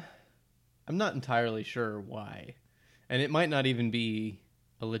 I'm not entirely sure why. And it might not even be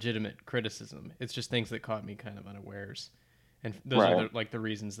a legitimate criticism. It's just things that caught me kind of unawares. And those are the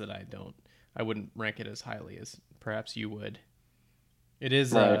reasons that I wouldn't rank it as highly as perhaps you would. It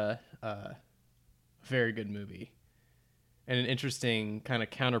is a very good movie. And an interesting kind of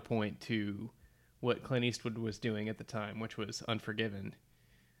counterpoint to what Clint Eastwood was doing at the time, which was Unforgiven.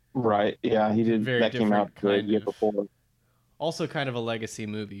 Right. Yeah, he did. That came out the year before. Also kind of a legacy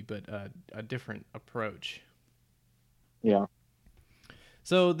movie, but a different approach. Yeah.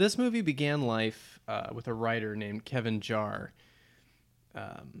 So this movie began life with a writer named Kevin Jarre.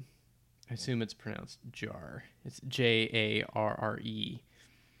 I assume it's pronounced Jar. It's Jarre.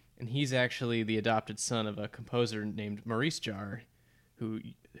 And he's actually the adopted son of a composer named Maurice Jarre,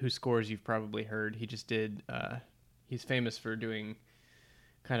 whose scores you've probably heard. He just did. He's famous for doing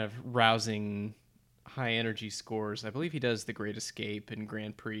kind of rousing, high energy scores. I believe he does The Great Escape and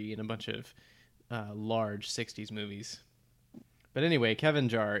Grand Prix and a bunch of large '60s movies. But anyway, Kevin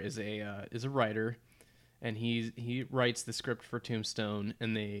Jarre is a writer, and he writes the script for Tombstone.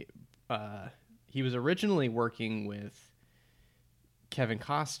 And he was originally working with Kevin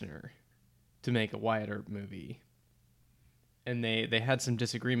Costner to make a Wyatt Earp movie, and they had some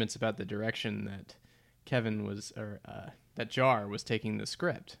disagreements about the direction that that Jarre was taking the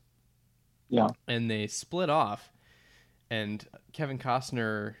script. Yeah, and they split off, and Kevin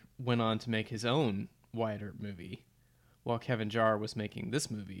Costner went on to make his own Wyatt Earp movie, while Kevin Jarre was making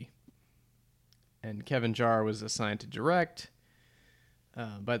this movie. And Kevin Jarre was assigned to direct,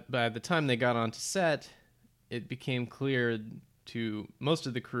 but by the time they got onto set, it became clear to most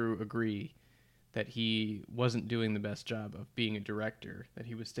of the crew agree that he wasn't doing the best job of being a director, that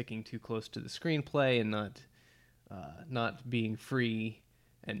he was sticking too close to the screenplay and not being free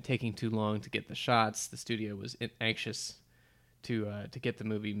and taking too long to get the shots. The studio was anxious to get the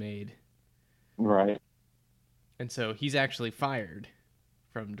movie made. Right. And so he's actually fired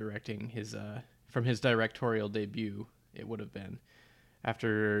from directing his directorial debut, it would have been,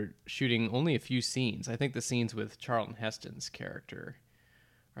 after shooting only a few scenes. I think the scenes with Charlton Heston's character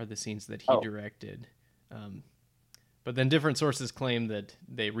are the scenes that he directed. But then different sources claim that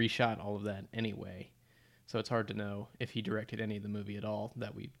they reshot all of that anyway. So it's hard to know if he directed any of the movie at all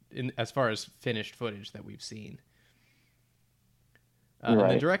as far as finished footage that we've seen. And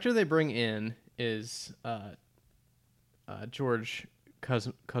the director they bring in is George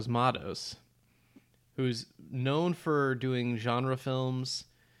Cosmatos, who's known for doing genre films,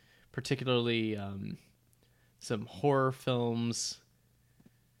 particularly some horror films.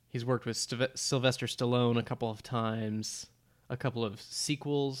 He's worked with Sylvester Stallone a couple of times, a couple of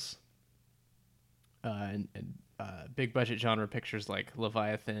sequels, and big budget genre pictures like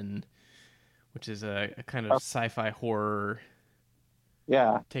Leviathan, which is a kind of sci-fi horror.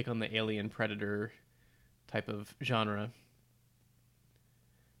 Yeah. Take on the Alien Predator type of genre.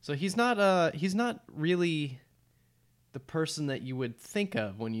 So he's not really the person that you would think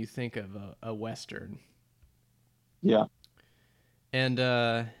of when you think of a Western. Yeah.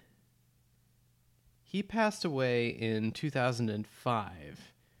 And he passed away in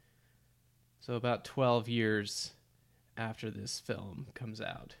 2005. So about 12 years after this film comes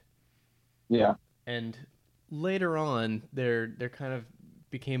out. Yeah. And later on, there kind of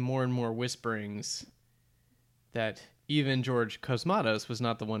became more and more whisperings that even George Cosmatos was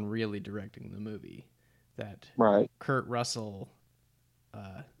not the one really directing the movie. That Kurt Russell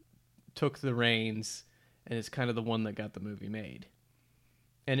took the reins and is kind of the one that got the movie made.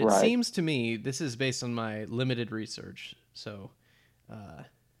 And it seems to me, this is based on my limited research, So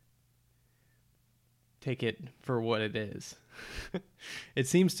take it for what it is. It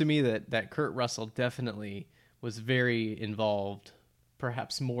seems to me that Kurt Russell definitely was very involved,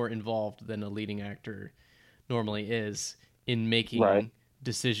 perhaps more involved than a leading actor normally is, in making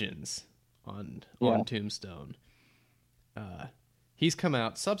decisions on Tombstone. He's come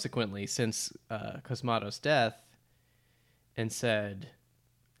out subsequently since Cosmatos' death and said,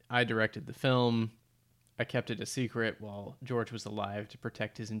 I directed the film. I kept it a secret while George was alive to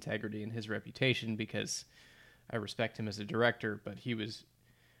protect his integrity and his reputation because I respect him as a director, but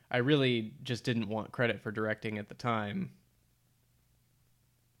I really just didn't want credit for directing at the time.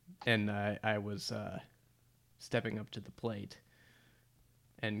 And I was stepping up to the plate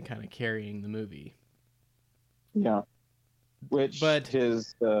and kind of carrying the movie. Yeah. But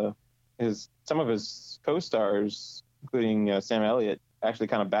some of his co-stars, including Sam Elliott, actually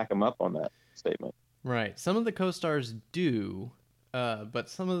kind of back him up on that statement. Right. Some of the co-stars do, but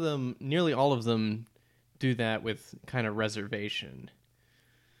some of them, nearly all of them, do that with kind of reservation.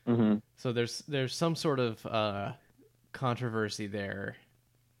 Mm-hmm. So there's some sort of controversy there.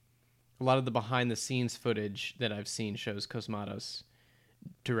 A lot of the behind-the-scenes footage that I've seen shows Cosmatos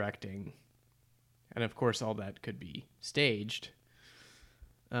directing. And, of course, all that could be staged.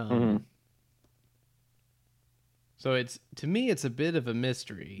 So to me, it's a bit of a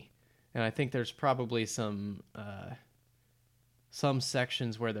mystery. And I think there's probably some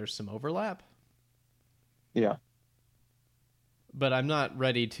sections where there's some overlap. Yeah. But I'm not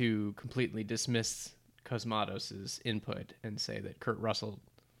ready to completely dismiss Cosmatos' input and say that Kurt Russell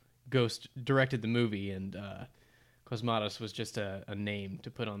directed the movie and Cosmatos was just a name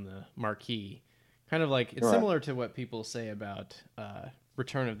to put on the marquee. Kind of like, it's similar to what people say about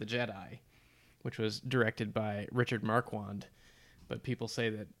Return of the Jedi, which was directed by Richard Marquand. But people say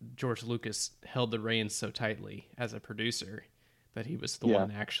that George Lucas held the reins so tightly as a producer that he was the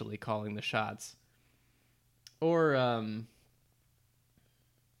one actually calling the shots. Or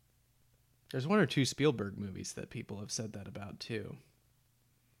there's one or two Spielberg movies that people have said that about too.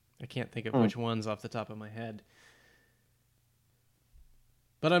 I can't think of which ones off the top of my head.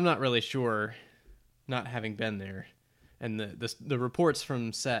 But I'm not really sure, not having been there. And the reports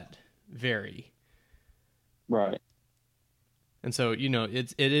from set vary. Right. And so,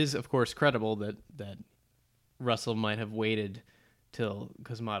 it is, of course, credible that Russell might have waited till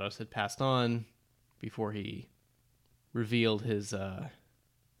Cosmatos had passed on before he revealed his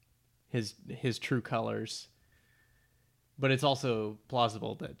true colors. But it's also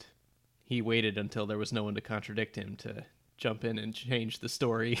plausible that he waited until there was no one to contradict him to jump in and change the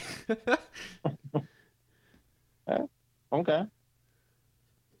story. Okay.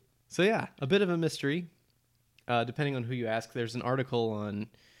 So yeah, a bit of a mystery. Depending on who you ask, there's an article on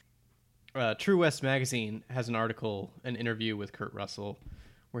True West Magazine has an interview with Kurt Russell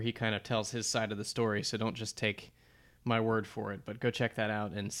where he kind of tells his side of the story. So don't just take my word for it, but go check that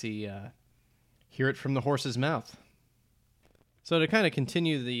out and hear it from the horse's mouth. So to kind of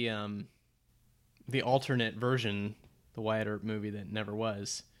continue the alternate version, the Wyatt Earp movie that never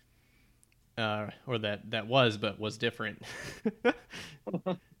was, or that was but was different.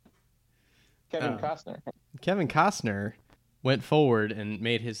 Kevin Costner went forward and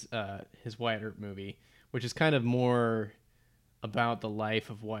made his Wyatt Earp movie, which is kind of more about the life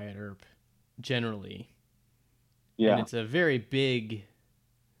of Wyatt Earp generally. Yeah. And it's a very big,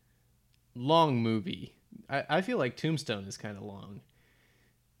 long movie. I feel like Tombstone is kind of long.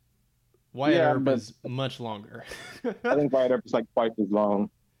 Wyatt Earp is much longer. I think Wyatt Earp is like twice as long.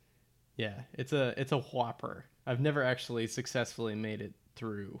 Yeah, it's a whopper. I've never actually successfully made it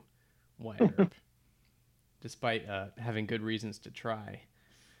through Wyatt Earp, despite having good reasons to try.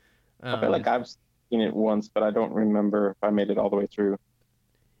 I feel like I've seen it once, but I don't remember if I made it all the way through.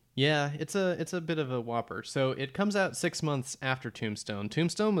 Yeah, it's a bit of a whopper. So it comes out 6 months after Tombstone.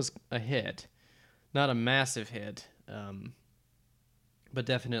 Tombstone was a hit, not a massive hit, but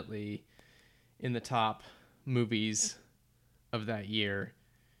definitely in the top movies of that year.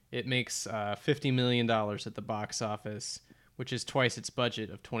 It makes $50 million at the box office, which is twice its budget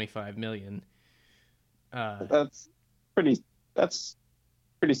of $25 million. That's pretty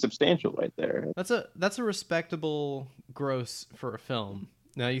substantial right there. That's a respectable gross for a film.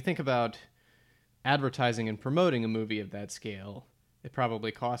 Now you think about advertising and promoting a movie of that scale, it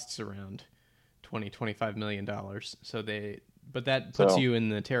probably costs around $25 million. But that puts you in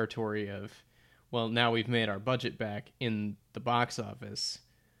the territory of, well, now we've made our budget back in the box office.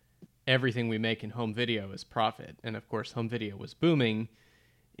 Everything we make in home video is profit. And of course, home video was booming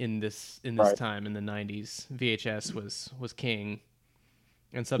in this time in the 90s. VHS was king,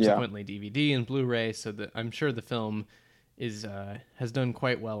 and subsequently DVD and Blu-ray. So I'm sure the film has done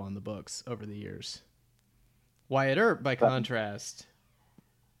quite well on the books over the years. Wyatt Earp, by contrast,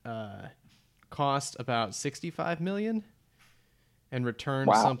 cost about $65 million and returned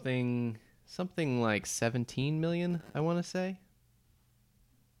something like $17 million, I want to say.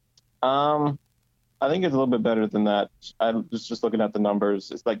 I think it's a little bit better than that. I was just looking at the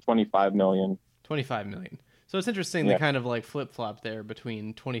numbers. It's like $25 million. $25 million. So it's interesting they kind of like flip-flop there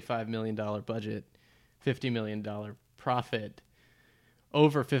between $25 million budget, $50 million profit,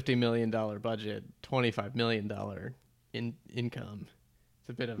 over $50 million budget, $25 million income. It's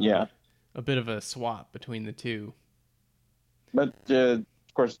a bit of a swap between the two. But of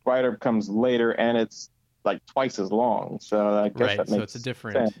course, Wyatt Earp comes later, and it's like twice as long. So I guess that makes so it's a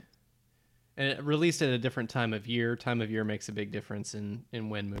different sense. And it released at a different time of year. Time of year makes a big difference in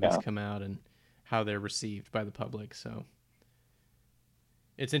when movies come out and how they're received by the public. So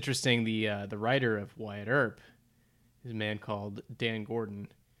it's interesting. The writer of Wyatt Earp is a man called Dan Gordon,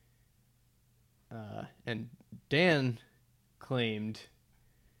 and Dan claimed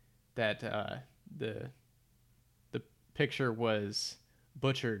that the picture was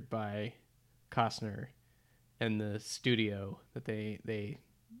butchered by Costner and the studio, that they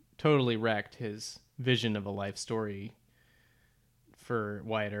totally wrecked his vision of a life story for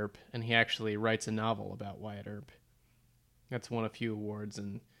Wyatt Earp, and he actually writes a novel about Wyatt Earp. That's won a few awards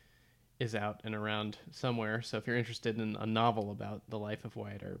and is out and around somewhere. So if you're interested in a novel about the life of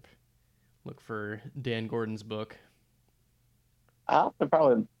Wyatt Earp, look for Dan Gordon's book. I'll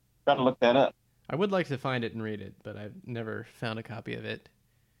probably try to look that up. I would like to find it and read it, but I've never found a copy of it.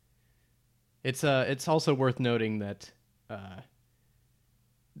 It's also worth noting that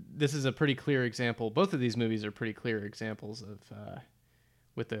this is a pretty clear example. Both of these movies are pretty clear examples of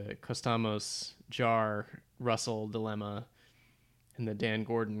with the Costamos Jar Russell dilemma and the Dan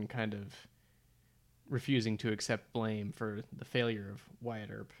Gordon kind of refusing to accept blame for the failure of Wyatt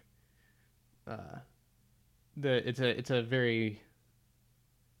Earp.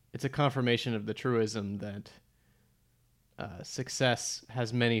 It's a confirmation of the truism that success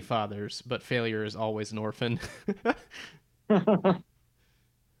has many fathers, but failure is always an orphan. I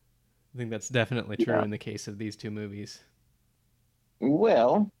think that's definitely true in the case of these two movies.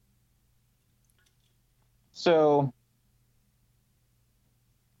 Well, so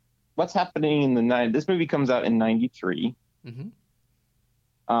what's happening in the 90s? This movie comes out in 93. Mm-hmm.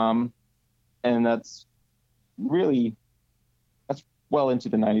 And that's well into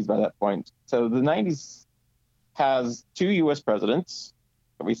the 90s by that point. So the 90s has two U.S. presidents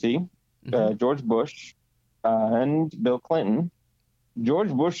that we see, George Bush and Bill Clinton. George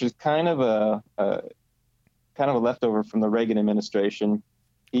Bush is kind of a leftover from the Reagan administration.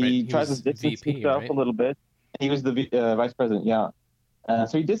 He tries to distance himself a little bit. He was the vice president,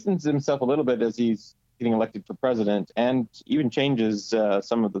 so he distances himself a little bit as he's getting elected for president, and even changes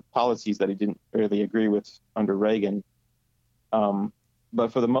some of the policies that he didn't really agree with under Reagan.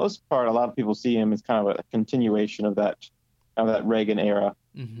 But for the most part, a lot of people see him as kind of a continuation of that Reagan era.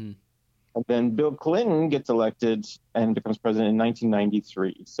 Mm-hmm. And then Bill Clinton gets elected and becomes president in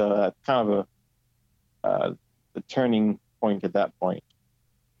 1993. So that's kind of the turning point at that point.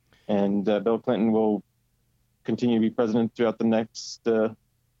 And Bill Clinton will continue to be president throughout the next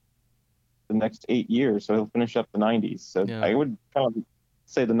 8 years. So he'll finish up the 90s. So I would kind of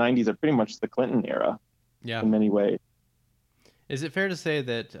say the 90s are pretty much the Clinton era in many ways. Is it fair to say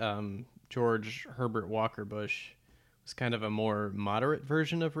that George Herbert Walker Bush was kind of a more moderate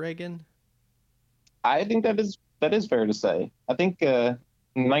version of Reagan? I think that is fair to say. I think in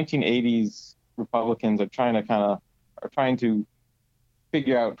the 1980s, Republicans are trying to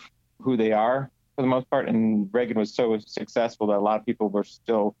figure out who they are for the most part, and Reagan was so successful that a lot of people were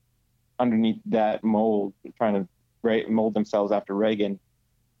still underneath that mold, trying to mold themselves after Reagan.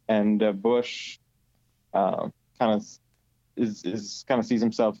 And Bush kind of sees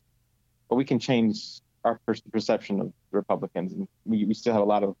himself, but we can change our perception of Republicans, and we still have a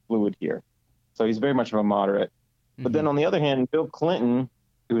lot of fluid here. So he's very much of a moderate. Mm-hmm. But then on the other hand, Bill Clinton,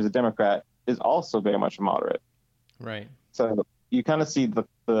 who is a Democrat, is also very much a moderate. Right. So you kind of see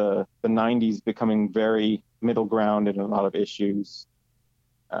the 90s becoming very middle ground in a lot of issues.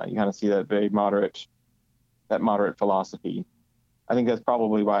 You kind of see that very moderate philosophy. I think that's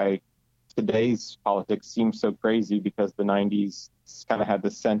probably why today's politics seems so crazy, because the 90s kind of had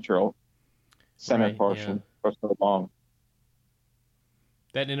the center portion for so long.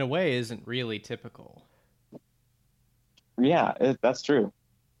 That in a way isn't really typical. Yeah, that's true.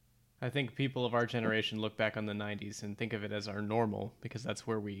 I think people of our generation look back on the 90s and think of it as our normal, because that's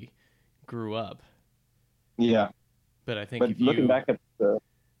where we grew up. Yeah. But I think looking back at the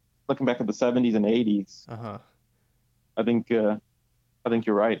 70s and 80s, I think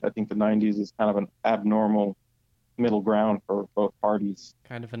you're right. I think the 90s is kind of an abnormal middle ground for both parties.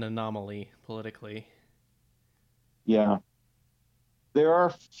 Kind of an anomaly politically. Yeah. There are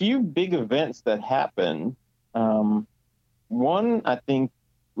a few big events that happen. One, I think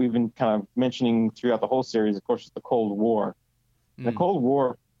we've been kind of mentioning throughout the whole series, of course, is the Cold War. The Cold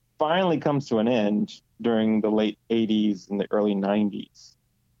War finally comes to an end during the late 80s and the early 90s.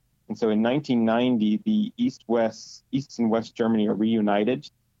 And so in 1990, the East and West Germany are reunited,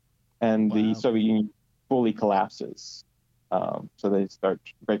 and the Soviet Union fully collapses. So they start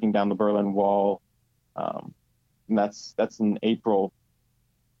breaking down the Berlin Wall. And that's in April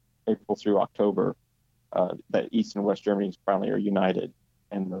through October, that East and West Germany finally are united,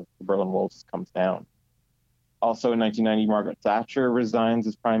 and the Berlin Wall just comes down. Also in 1990, Margaret Thatcher resigns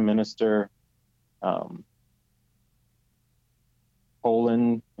as prime minister.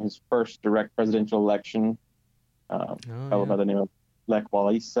 Poland, his first direct presidential election, held by the name of Lech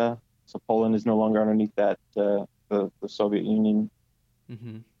Walesa. So Poland is no longer underneath that the Soviet Union.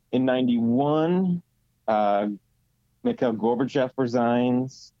 Mm-hmm. In 91, Mikhail Gorbachev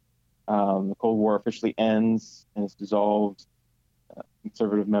resigns. The Cold War officially ends and is dissolved.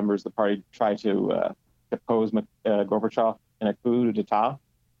 Conservative members of the party try to depose Gorbachev in a coup d'etat.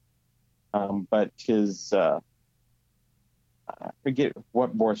 But his, I forget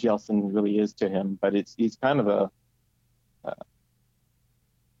what Boris Yeltsin really is to him, but he's kind of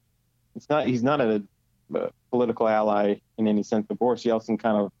he's not a political ally in any sense, but Boris Yeltsin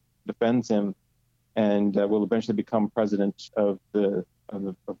kind of defends him and will eventually become president of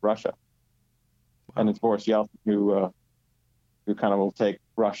Russia. Wow. And it's Boris Yeltsin who kind of will take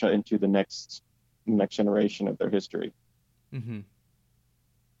Russia into the next generation of their history. Mm-hmm.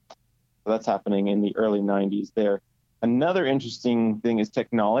 So that's happening in the early 90s there. Another interesting thing is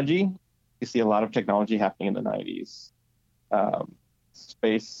technology. You see a lot of technology happening in the 90s.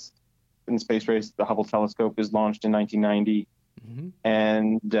 In the space race, the Hubble telescope is launched in 1990. Mm-hmm.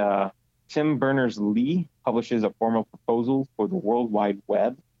 And Tim Berners-Lee publishes a formal proposal for the World Wide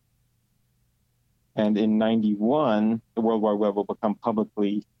Web. And in 91, the World Wide Web will become become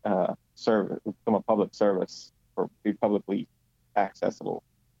a public service, or be publicly accessible.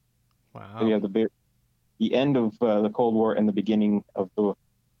 Wow. So you have the end of the Cold War and the beginning of the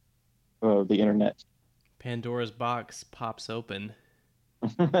internet. Pandora's box pops open.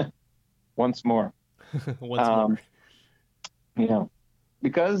 Once more. Once more. Yeah.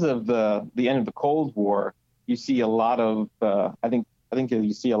 Because of the end of the Cold War, you see a lot of I think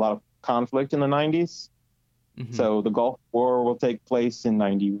you see a lot of conflict in the 90s. Mm-hmm. So the Gulf War will take place in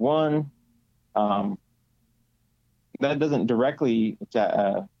 91. That doesn't directly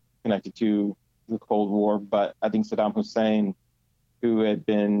connected to the Cold War, but I think Saddam Hussein, who had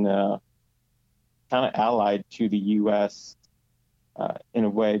been kind of allied to the U.S. In a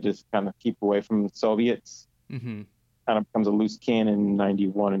way, just kind of keep away from the Soviets, mm-hmm. kind of becomes a loose cannon in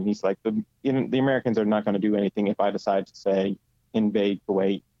 91. And he's like, the Americans are not going to do anything if I decide to, say, invade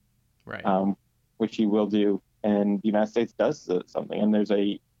Kuwait, right? Which he will do. And the United States does something, and there's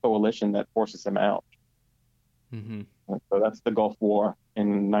a coalition that forces him out. Mm-hmm. So that's the Gulf War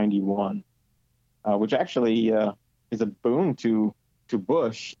in 91, which actually is a boon to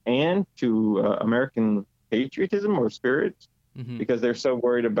Bush and to American patriotism or spirit, mm-hmm. because they're so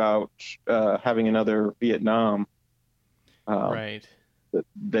worried about having another Vietnam. Right. That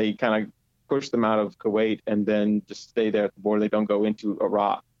they kind of push them out of Kuwait and then just stay there at the border. They don't go into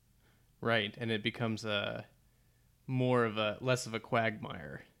Iraq. Right, and it becomes less of a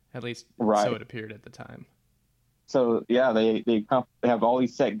quagmire. At least so it appeared at the time. So yeah, they have all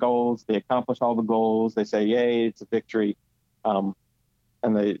these set goals. They accomplish all the goals. They say, "Yay, it's a victory," and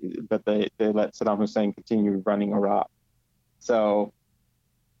they let Saddam Hussein continue running Iraq. So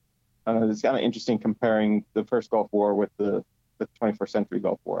it's kind of interesting comparing the first Gulf War with the 21st century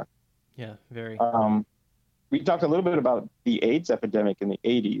Gulf War. Yeah, very. We talked a little bit about the AIDS epidemic in the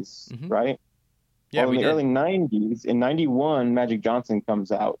 80s, mm-hmm. right? Yeah, well, in the early 90s, in 91, Magic Johnson comes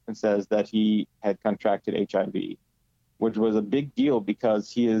out and says that he had contracted HIV, which was a big deal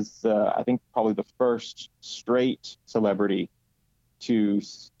because he is, I think, probably the first straight celebrity to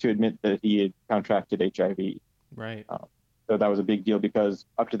admit that he had contracted HIV. Right. So that was a big deal because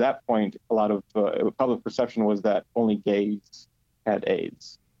up to that point, a lot of public perception was that only gays had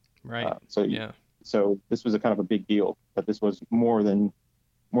AIDS. Right. So this was a kind of a big deal, but this was more than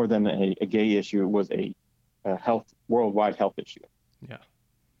a gay issue. It was a worldwide health issue. Yeah.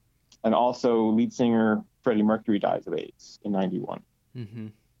 And also, lead singer Freddie Mercury dies of AIDS in 91. Mm-hmm.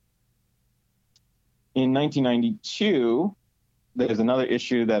 In 1992, there's another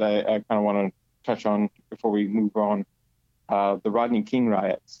issue that I kind of want to touch on before we move on. the Rodney King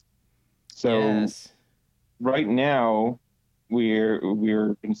riots. So yes. Right now,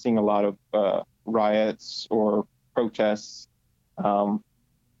 we're been seeing a lot of riots or protests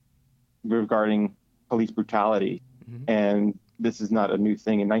regarding police brutality, and this is not a new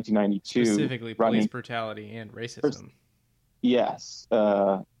thing. In 1992, specifically police brutality and racism. Yes,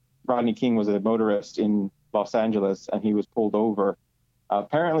 Rodney King was a motorist in Los Angeles, and he was pulled over.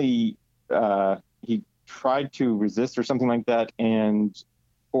 Apparently, he tried to resist or something like that, and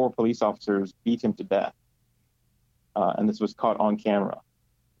 4 police officers beat him to death. And this was caught on camera.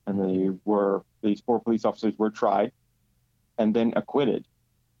 And these 4 police officers were tried and then acquitted,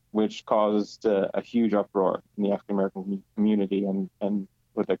 which caused a huge uproar in the African American community and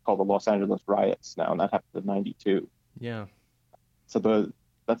what they call the Los Angeles riots now. And that happened in 92. Yeah. So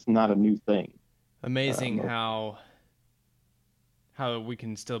that's not a new thing. Amazing how we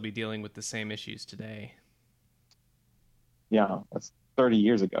can still be dealing with the same issues today. Yeah, that's 30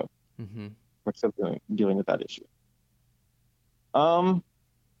 years ago. Mm-hmm. We're still dealing with that issue.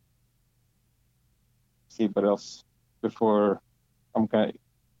 See what else before I'm kind of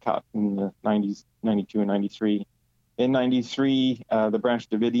caught in the 90s, 92 and 93. In 93, the Branch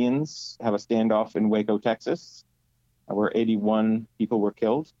Davidians have a standoff in Waco, Texas, where 81 people were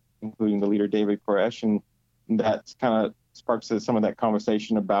killed, including the leader David Koresh, and that kind of sparks some of that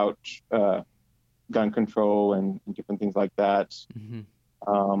conversation about gun control and different things like that.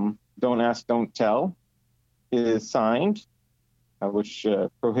 Mm-hmm. Don't Ask, Don't Tell is signed, which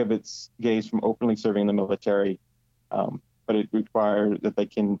prohibits gays from openly serving in the military, but it requires that they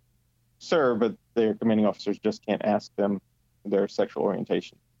can serve, but their commanding officers just can't ask them their sexual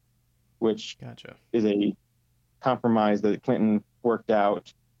orientation, which is a compromise that Clinton worked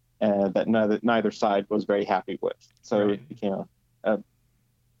out that neither side was very happy with. So It became a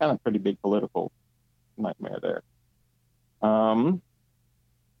kind of pretty big political nightmare there.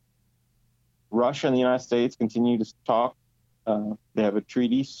 Russia and the United States continue to talk. They have a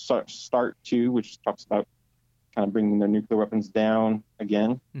treaty, START 2, which talks about kind of bringing their nuclear weapons down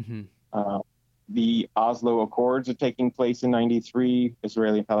again. Mm-hmm. The Oslo Accords are taking place in 93.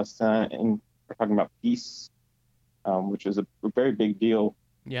 Israeli and Palestine are talking about peace, which is a very big deal.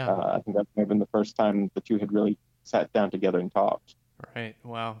 Yeah. I think that may have been the first time the two had really sat down together and talked. Right.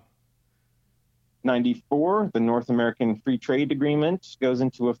 Wow. 94, the North American Free Trade Agreement goes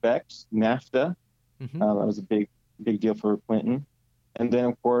into effect, NAFTA. Mm-hmm. That was a big deal for Clinton. And then,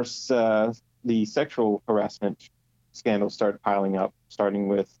 of course, the sexual harassment scandals started piling up, starting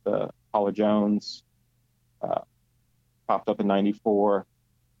with Paula Jones, popped up in 94.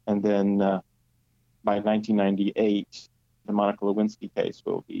 And then by 1998, the Monica Lewinsky case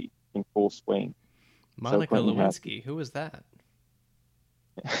will be in full swing. Monica Lewinsky? Who was that?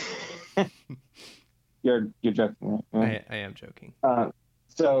 You're joking, right? I am joking.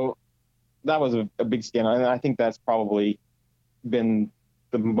 So that was a big scandal, and I think that's probably been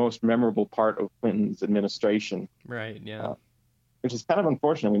the most memorable part of Clinton's administration. Right, yeah. Which is kind of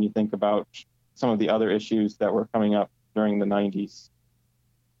unfortunate when you think about some of the other issues that were coming up during the 90s.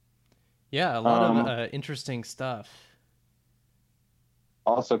 Yeah, a lot of interesting stuff.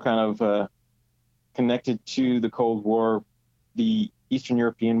 Also kind of connected to the Cold War, the Eastern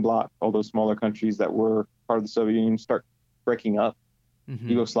European bloc, all those smaller countries that were part of the Soviet Union, start breaking up. Mm-hmm.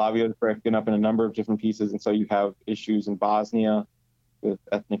 Yugoslavia is breaking up in a number of different pieces, and so you have issues in Bosnia with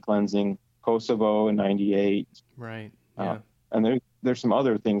ethnic cleansing, Kosovo in 98. Right, yeah. And there's some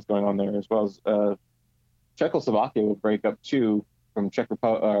other things going on there as well. As Czechoslovakia will break up too, from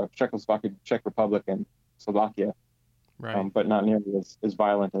Czechoslovakia, Czech Republic, and Slovakia. Right. But not nearly as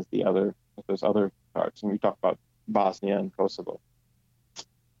violent as those other parts. And we talk about Bosnia and Kosovo.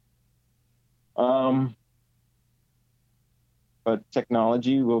 But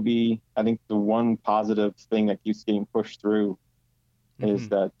technology will be, I think, the one positive thing that keeps getting pushed through is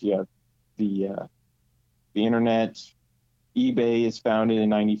that the internet. eBay is founded in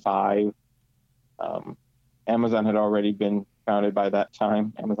 95. Amazon had already been founded by that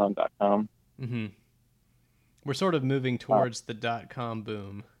time, Amazon.com. Mm-hmm. We're sort of moving towards the .com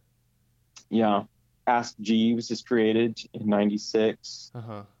boom. Yeah. Ask Jeeves is created in 96,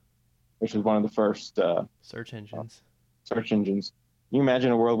 which was one of the first search engines. Can you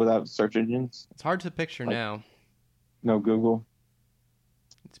imagine a world without search engines? It's hard to picture now. No Google.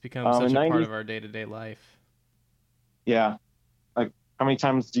 It's become such a part of our day-to-day life. Yeah. Like, how many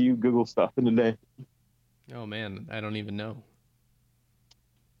times do you Google stuff in a day? Oh, man, I don't even know.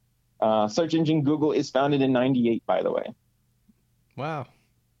 Search engine Google is founded in 98, by the way. Wow.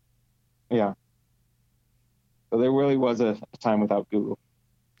 Yeah. So there really was a time without Google.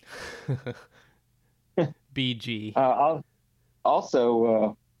 BG.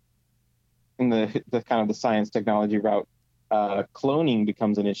 also, in the kind of the science technology route, cloning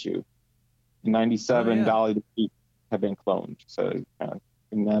becomes an issue. In 97, Dolly the sheep had been cloned, so kind of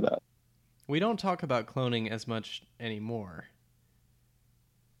bring that up. We don't talk about cloning as much anymore.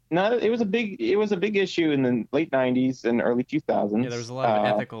 No, it was a big issue in the late 90s and early 2000s. Yeah, there was a lot of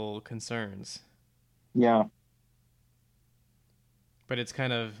ethical concerns. Yeah. But it's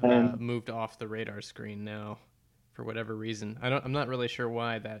kind of moved off the radar screen now for whatever reason. I'm not really sure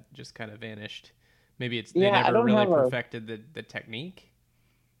why that just kind of vanished. Maybe they never really perfected the technique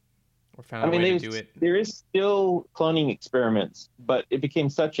or found a way to do it. There is still cloning experiments, but it became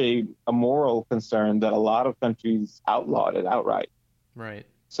such a moral concern that a lot of countries outlawed it outright. Right.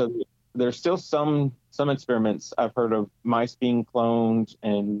 So there's still some experiments. I've heard of mice being cloned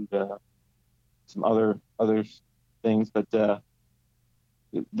and some other things, but the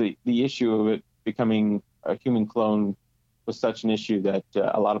issue of it becoming a human clone was such an issue that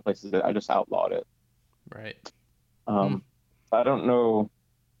a lot of places I just outlawed it. Right. I don't know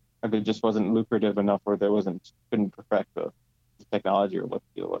if it just wasn't lucrative enough, or couldn't perfect the technology, or what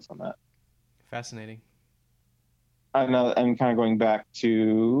the deal was on that. Fascinating. I'm kind of going back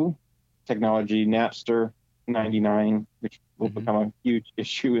to technology. Napster, 99, which will become a huge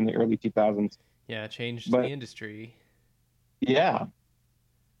issue in the early 2000s. Yeah, it changed the industry. Yeah.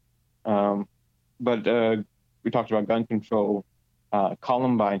 But we talked about gun control.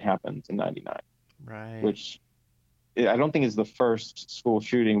 Columbine happens in 99. Right. Which I don't think is the first school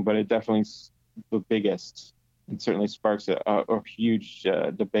shooting, but it definitely is the biggest. It certainly sparks a huge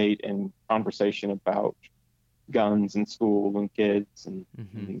debate and conversation about guns in school and kids and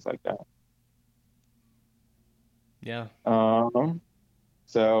things like that. Yeah.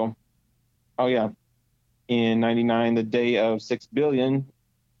 In 99, the day of 6 billion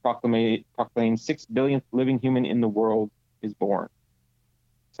proclaimed 6 billionth living human in the world is born.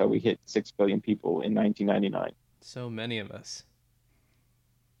 So we hit 6 billion people in 1999. So many of us.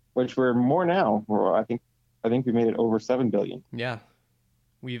 Which we're more now. I think we made it over 7 billion. Yeah.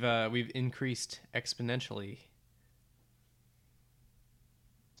 We've increased exponentially.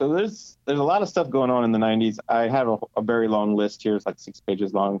 So there's a lot of stuff going on in the 90s. I have a very long list here. It's like 6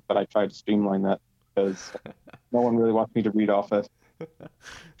 pages long, but I tried to streamline that because no one really wants me to read off it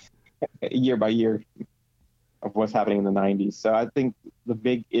year by year of what's happening in the 90s. So I think the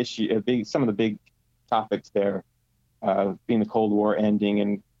big issue, some of the big topics there, being the Cold War ending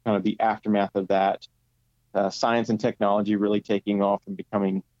and kind of the aftermath of that, science and technology really taking off and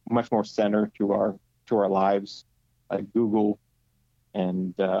becoming much more center to our lives, like Google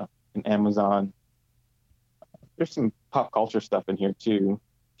and Amazon. There's some pop culture stuff in here too,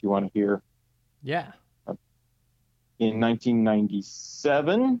 if you want to hear. Yeah. In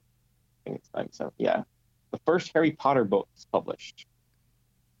 1997, I think it's 97. Yeah, the first Harry Potter book was published.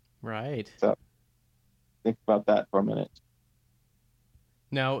 Right. So think about that for a minute.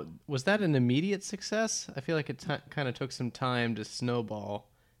 Now, was that an immediate success? I feel like it kind of took some time to snowball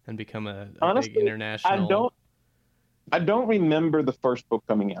and become a Honestly, big international. I don't remember the first book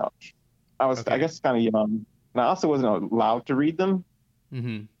coming out. I guess, kind of young, and I also wasn't allowed to read them.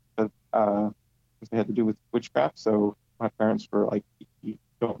 Mm-hmm. But, they had to do with witchcraft, so my parents were like, "You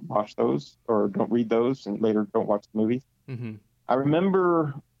don't watch those, or don't read those, and later don't watch the movies." Mm-hmm. I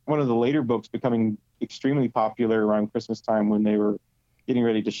remember one of the later books becoming extremely popular around Christmas time when they were getting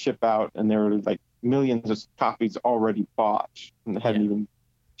ready to ship out, and there were like millions of copies already bought and hadn't even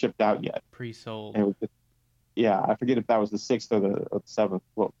shipped out yet. Pre-sold. And it was I forget if that was the 6th or the 7th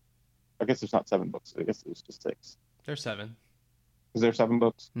book. I guess there's not 7 books. I guess it was just 6. There's 7. Is there 7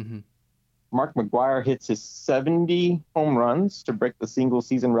 books? Mm-hmm. Mark McGwire hits his 70 home runs to break the single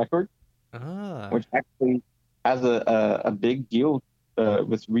season record, which actually has a big deal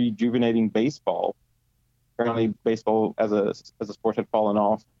with rejuvenating baseball. Apparently, baseball as a sport had fallen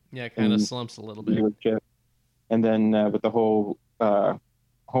off. Yeah, it kind of slumps a little bit. And then with the whole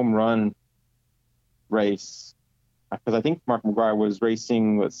home run race, because I think Mark McGwire was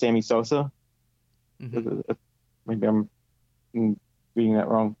racing with Sammy Sosa. Mm-hmm. Maybe I'm reading that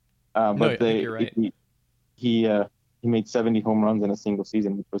wrong. But I think you're right. He made 70 home runs in a single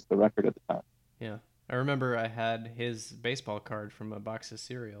season, which was the record at the time. Yeah, I remember I had his baseball card from a box of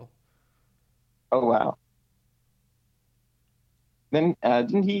cereal. Oh wow! Then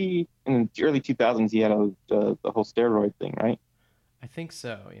didn't he in the early 2000s? He had the whole steroid thing, right? I think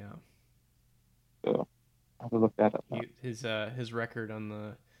so. Yeah. So I'll have to look that up. His record on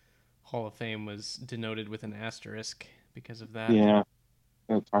the Hall of Fame was denoted with an asterisk because of that. Yeah.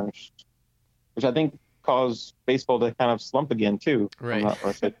 Tarnished, which I think caused baseball to kind of slump again too. Right.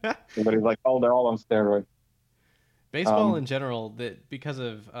 Everybody's like, "Oh, they're all on steroids." Baseball in general, that because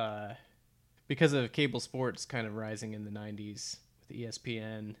of cable sports kind of rising in the 90s with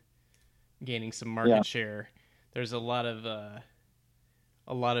ESPN gaining some market share, there's a lot of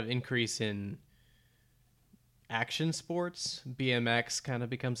increase in action sports. BMX kind of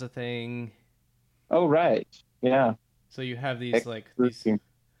becomes a thing. Oh, right. Yeah. So you have these these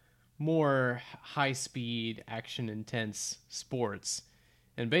more high-speed, action-intense sports.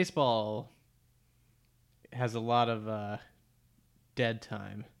 And baseball has a lot of dead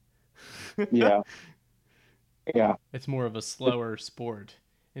time. Yeah. Yeah. It's more of a slower sport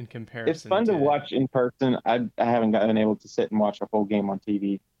in comparison. It's fun to watch in person. I haven't been able to sit and watch a whole game on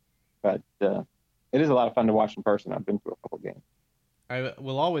TV, but it is a lot of fun to watch in person. I've been to a couple games. I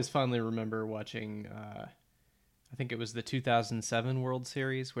will always fondly remember watching, I think it was the 2007 World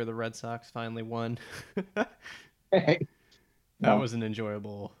Series where the Red Sox finally won. That was an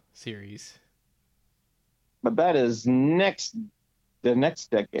enjoyable series. But that is the next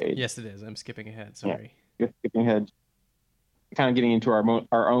decade. Yes, it is. I'm skipping ahead. Sorry. Yeah, you're skipping ahead. Kind of getting into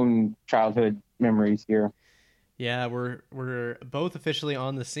our own childhood memories here. Yeah, we're both officially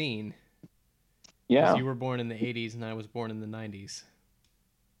on the scene. Yeah. You were born in the 80s and I was born in the 90s.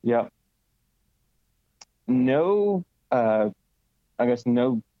 Yep. No, I guess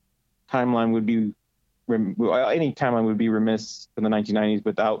no timeline would be, any timeline would be remiss for the 1990s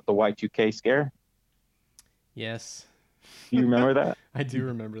without the Y2K scare. Yes. Do you remember that? I do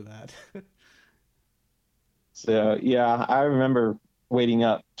remember that. So, yeah, I remember waiting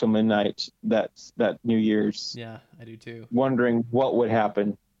up till midnight that New Year's. Yeah, I do too. Wondering what would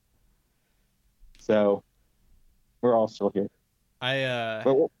happen. So, we're all still here.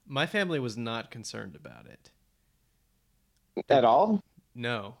 My family was not concerned about it. At all?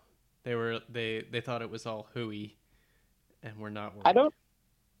 No. They thought it was all hooey and we're not worried.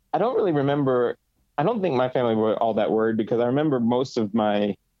 I don't really remember. I don't think my family were all that worried because I remember most of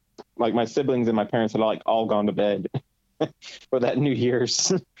my siblings and my parents had all gone to bed for that New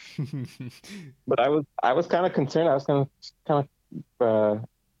Year's. But I was kind of concerned. I was kind of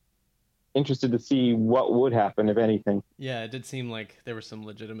interested to see what would happen, if anything. Yeah, it did seem like there were some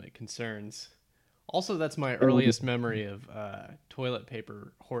legitimate concerns. Also, that's my earliest memory of toilet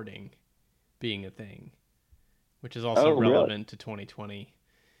paper hoarding being a thing, which is also relevant to 2020.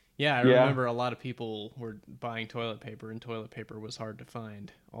 Yeah, I remember a lot of people were buying toilet paper, and toilet paper was hard to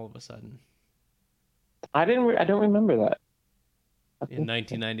find all of a sudden. I don't remember that. In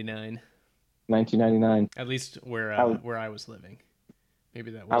 1999. 1999. At least where I was living.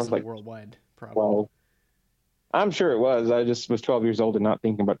 Maybe that wasn't a worldwide problem. Well, I'm sure it was. I just was 12 years old and not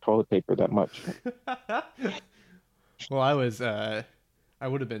thinking about toilet paper that much. Well, I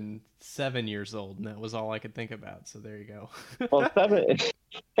would have been 7 years old, and that was all I could think about. So there you go. Well,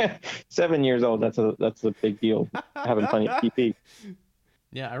 7 years old. That's a big deal. Having plenty of PP.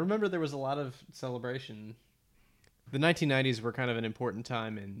 Yeah, I remember there was a lot of celebration. The 1990s were kind of an important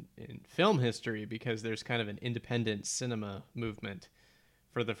time in film history because there's kind of an independent cinema movement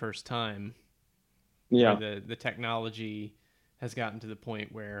for the first time. Yeah. Where the technology has gotten to the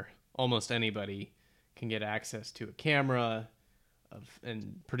point where almost anybody can get access to a camera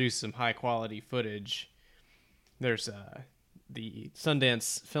and produce some high quality footage. There's the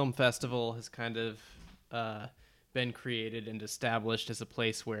Sundance Film Festival has kind of been created and established as a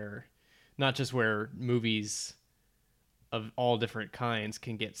place where not just where movies of all different kinds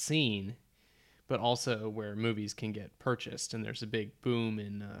can get seen, but also where movies can get purchased. And there's a big boom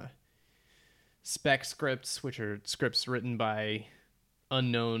in spec scripts, which are scripts written by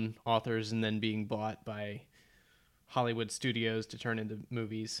unknown authors and then being bought by Hollywood studios to turn into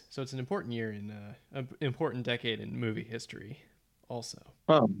movies. So it's an important year an important decade in movie history also.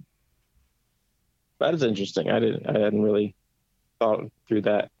 That is interesting. I hadn't really thought through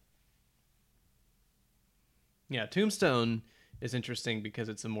that. Yeah, Tombstone is interesting because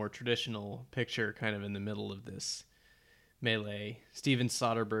it's a more traditional picture kind of in the middle of this melee. Steven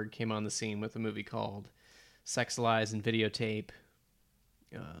Soderbergh came on the scene with a movie called Sex, Lies, and Videotape.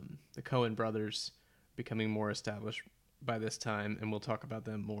 The Coen brothers becoming more established by this time, and we'll talk about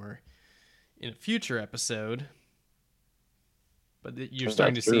them more in a future episode. But you're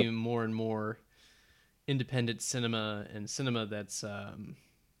starting to see more and more independent cinema and cinema that's, I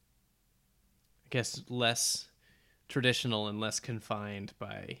guess, less traditional and less confined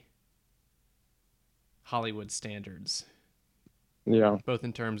by Hollywood standards. Yeah. Both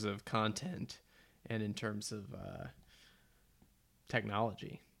in terms of content and in terms of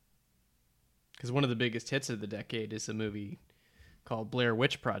technology. Because one of the biggest hits of the decade is a movie called Blair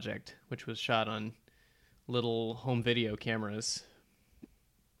Witch Project, which was shot on little home video cameras.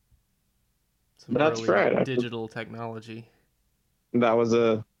 Some That's early right. digital technology. That was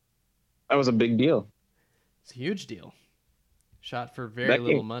a big deal. It's a huge deal. Shot for very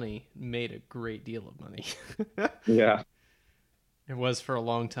little money, made a great deal of money. Yeah. It was for a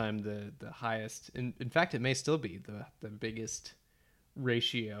long time the highest. In fact, it may still be the biggest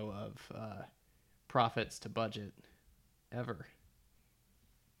ratio of profits to budget ever.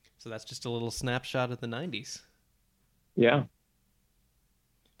 So that's just a little snapshot of the 90s. Yeah.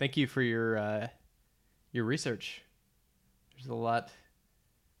 Thank you for your research. There's a lot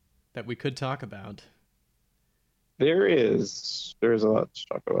that we could talk about. There's a lot to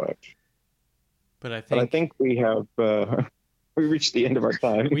talk about. But I think we have we reached the end of our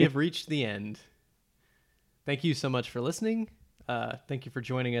time. We have reached the end. Thank you so much for listening. Thank you for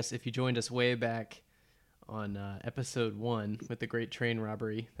joining us. If you joined us way back on episode 1 with the Great Train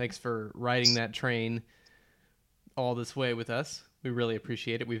Robbery, thanks for riding that train all this way with us. We really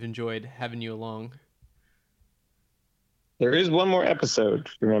appreciate it. We've enjoyed having you along. There is one more episode,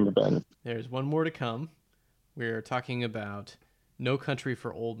 remember, Ben. There's one more to come. We're talking about No Country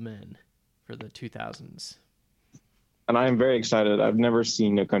for Old Men for the 2000s. And I am very excited. I've never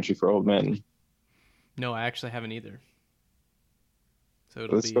seen No Country for Old Men. No, I actually haven't either. So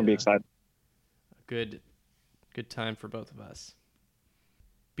This is going to be exciting. A good time for both of us.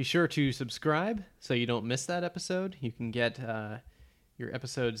 Be sure to subscribe so you don't miss that episode. You can get your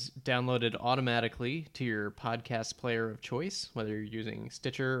episodes downloaded automatically to your podcast player of choice, whether you're using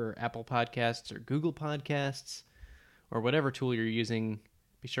Stitcher or Apple Podcasts or Google Podcasts or whatever tool you're using.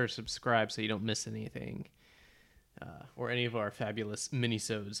 Be sure to subscribe so you don't miss anything or any of our fabulous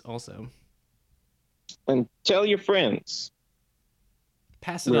minisodes also. And tell your friends.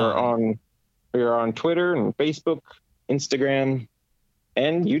 Pass it on. We are on Twitter and Facebook, Instagram,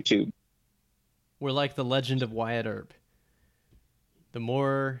 and YouTube. We're like the legend of Wyatt Earp. The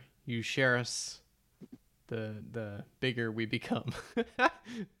more you share us, the bigger we become.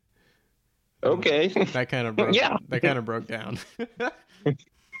 Okay. That kind of broke, yeah. That kind of broke down.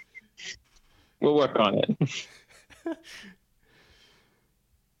 We'll work on it.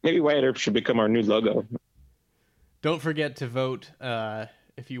 Maybe Wyatt Earp should become our new logo. Don't forget to vote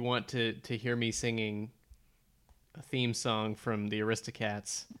if you want to hear me singing a theme song from the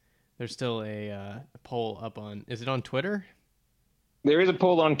Aristocats. There's still a poll up on... Is it on Twitter? There is a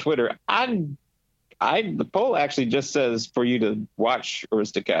poll on Twitter. The poll actually just says for you to watch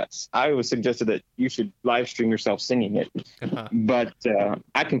Aristocats. I was suggested that you should live stream yourself singing it. Uh-huh. But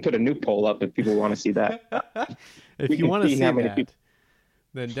I can put a new poll up if people want to see that. If you want to see that,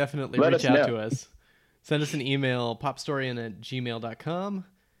 then definitely reach out to us. Send us an email, popstorian@gmail.com.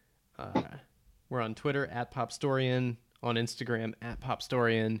 We're on Twitter @popstorian, on Instagram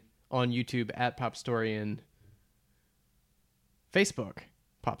 @popstorian, on YouTube @popstorian, Facebook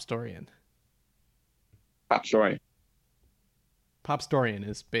Popstorian. Popstorian. Popstorian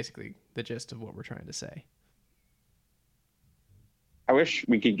is basically the gist of what we're trying to say. I wish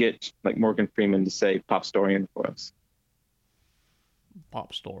we could get like Morgan Freeman to say Popstorian for us.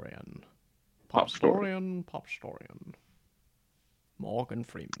 Popstorian. Popstorian. Morgan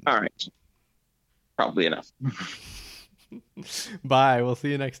Freeman. All right. Probably enough. Bye. We'll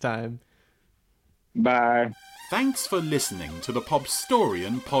see you next time. Bye. Thanks for listening to the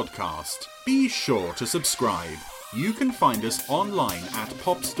Popstorian podcast. Be sure to subscribe. You can find us online at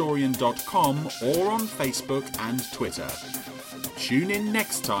popstorian.com or on Facebook and Twitter. Tune in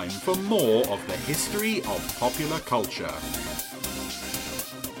next time for more of the history of popular culture.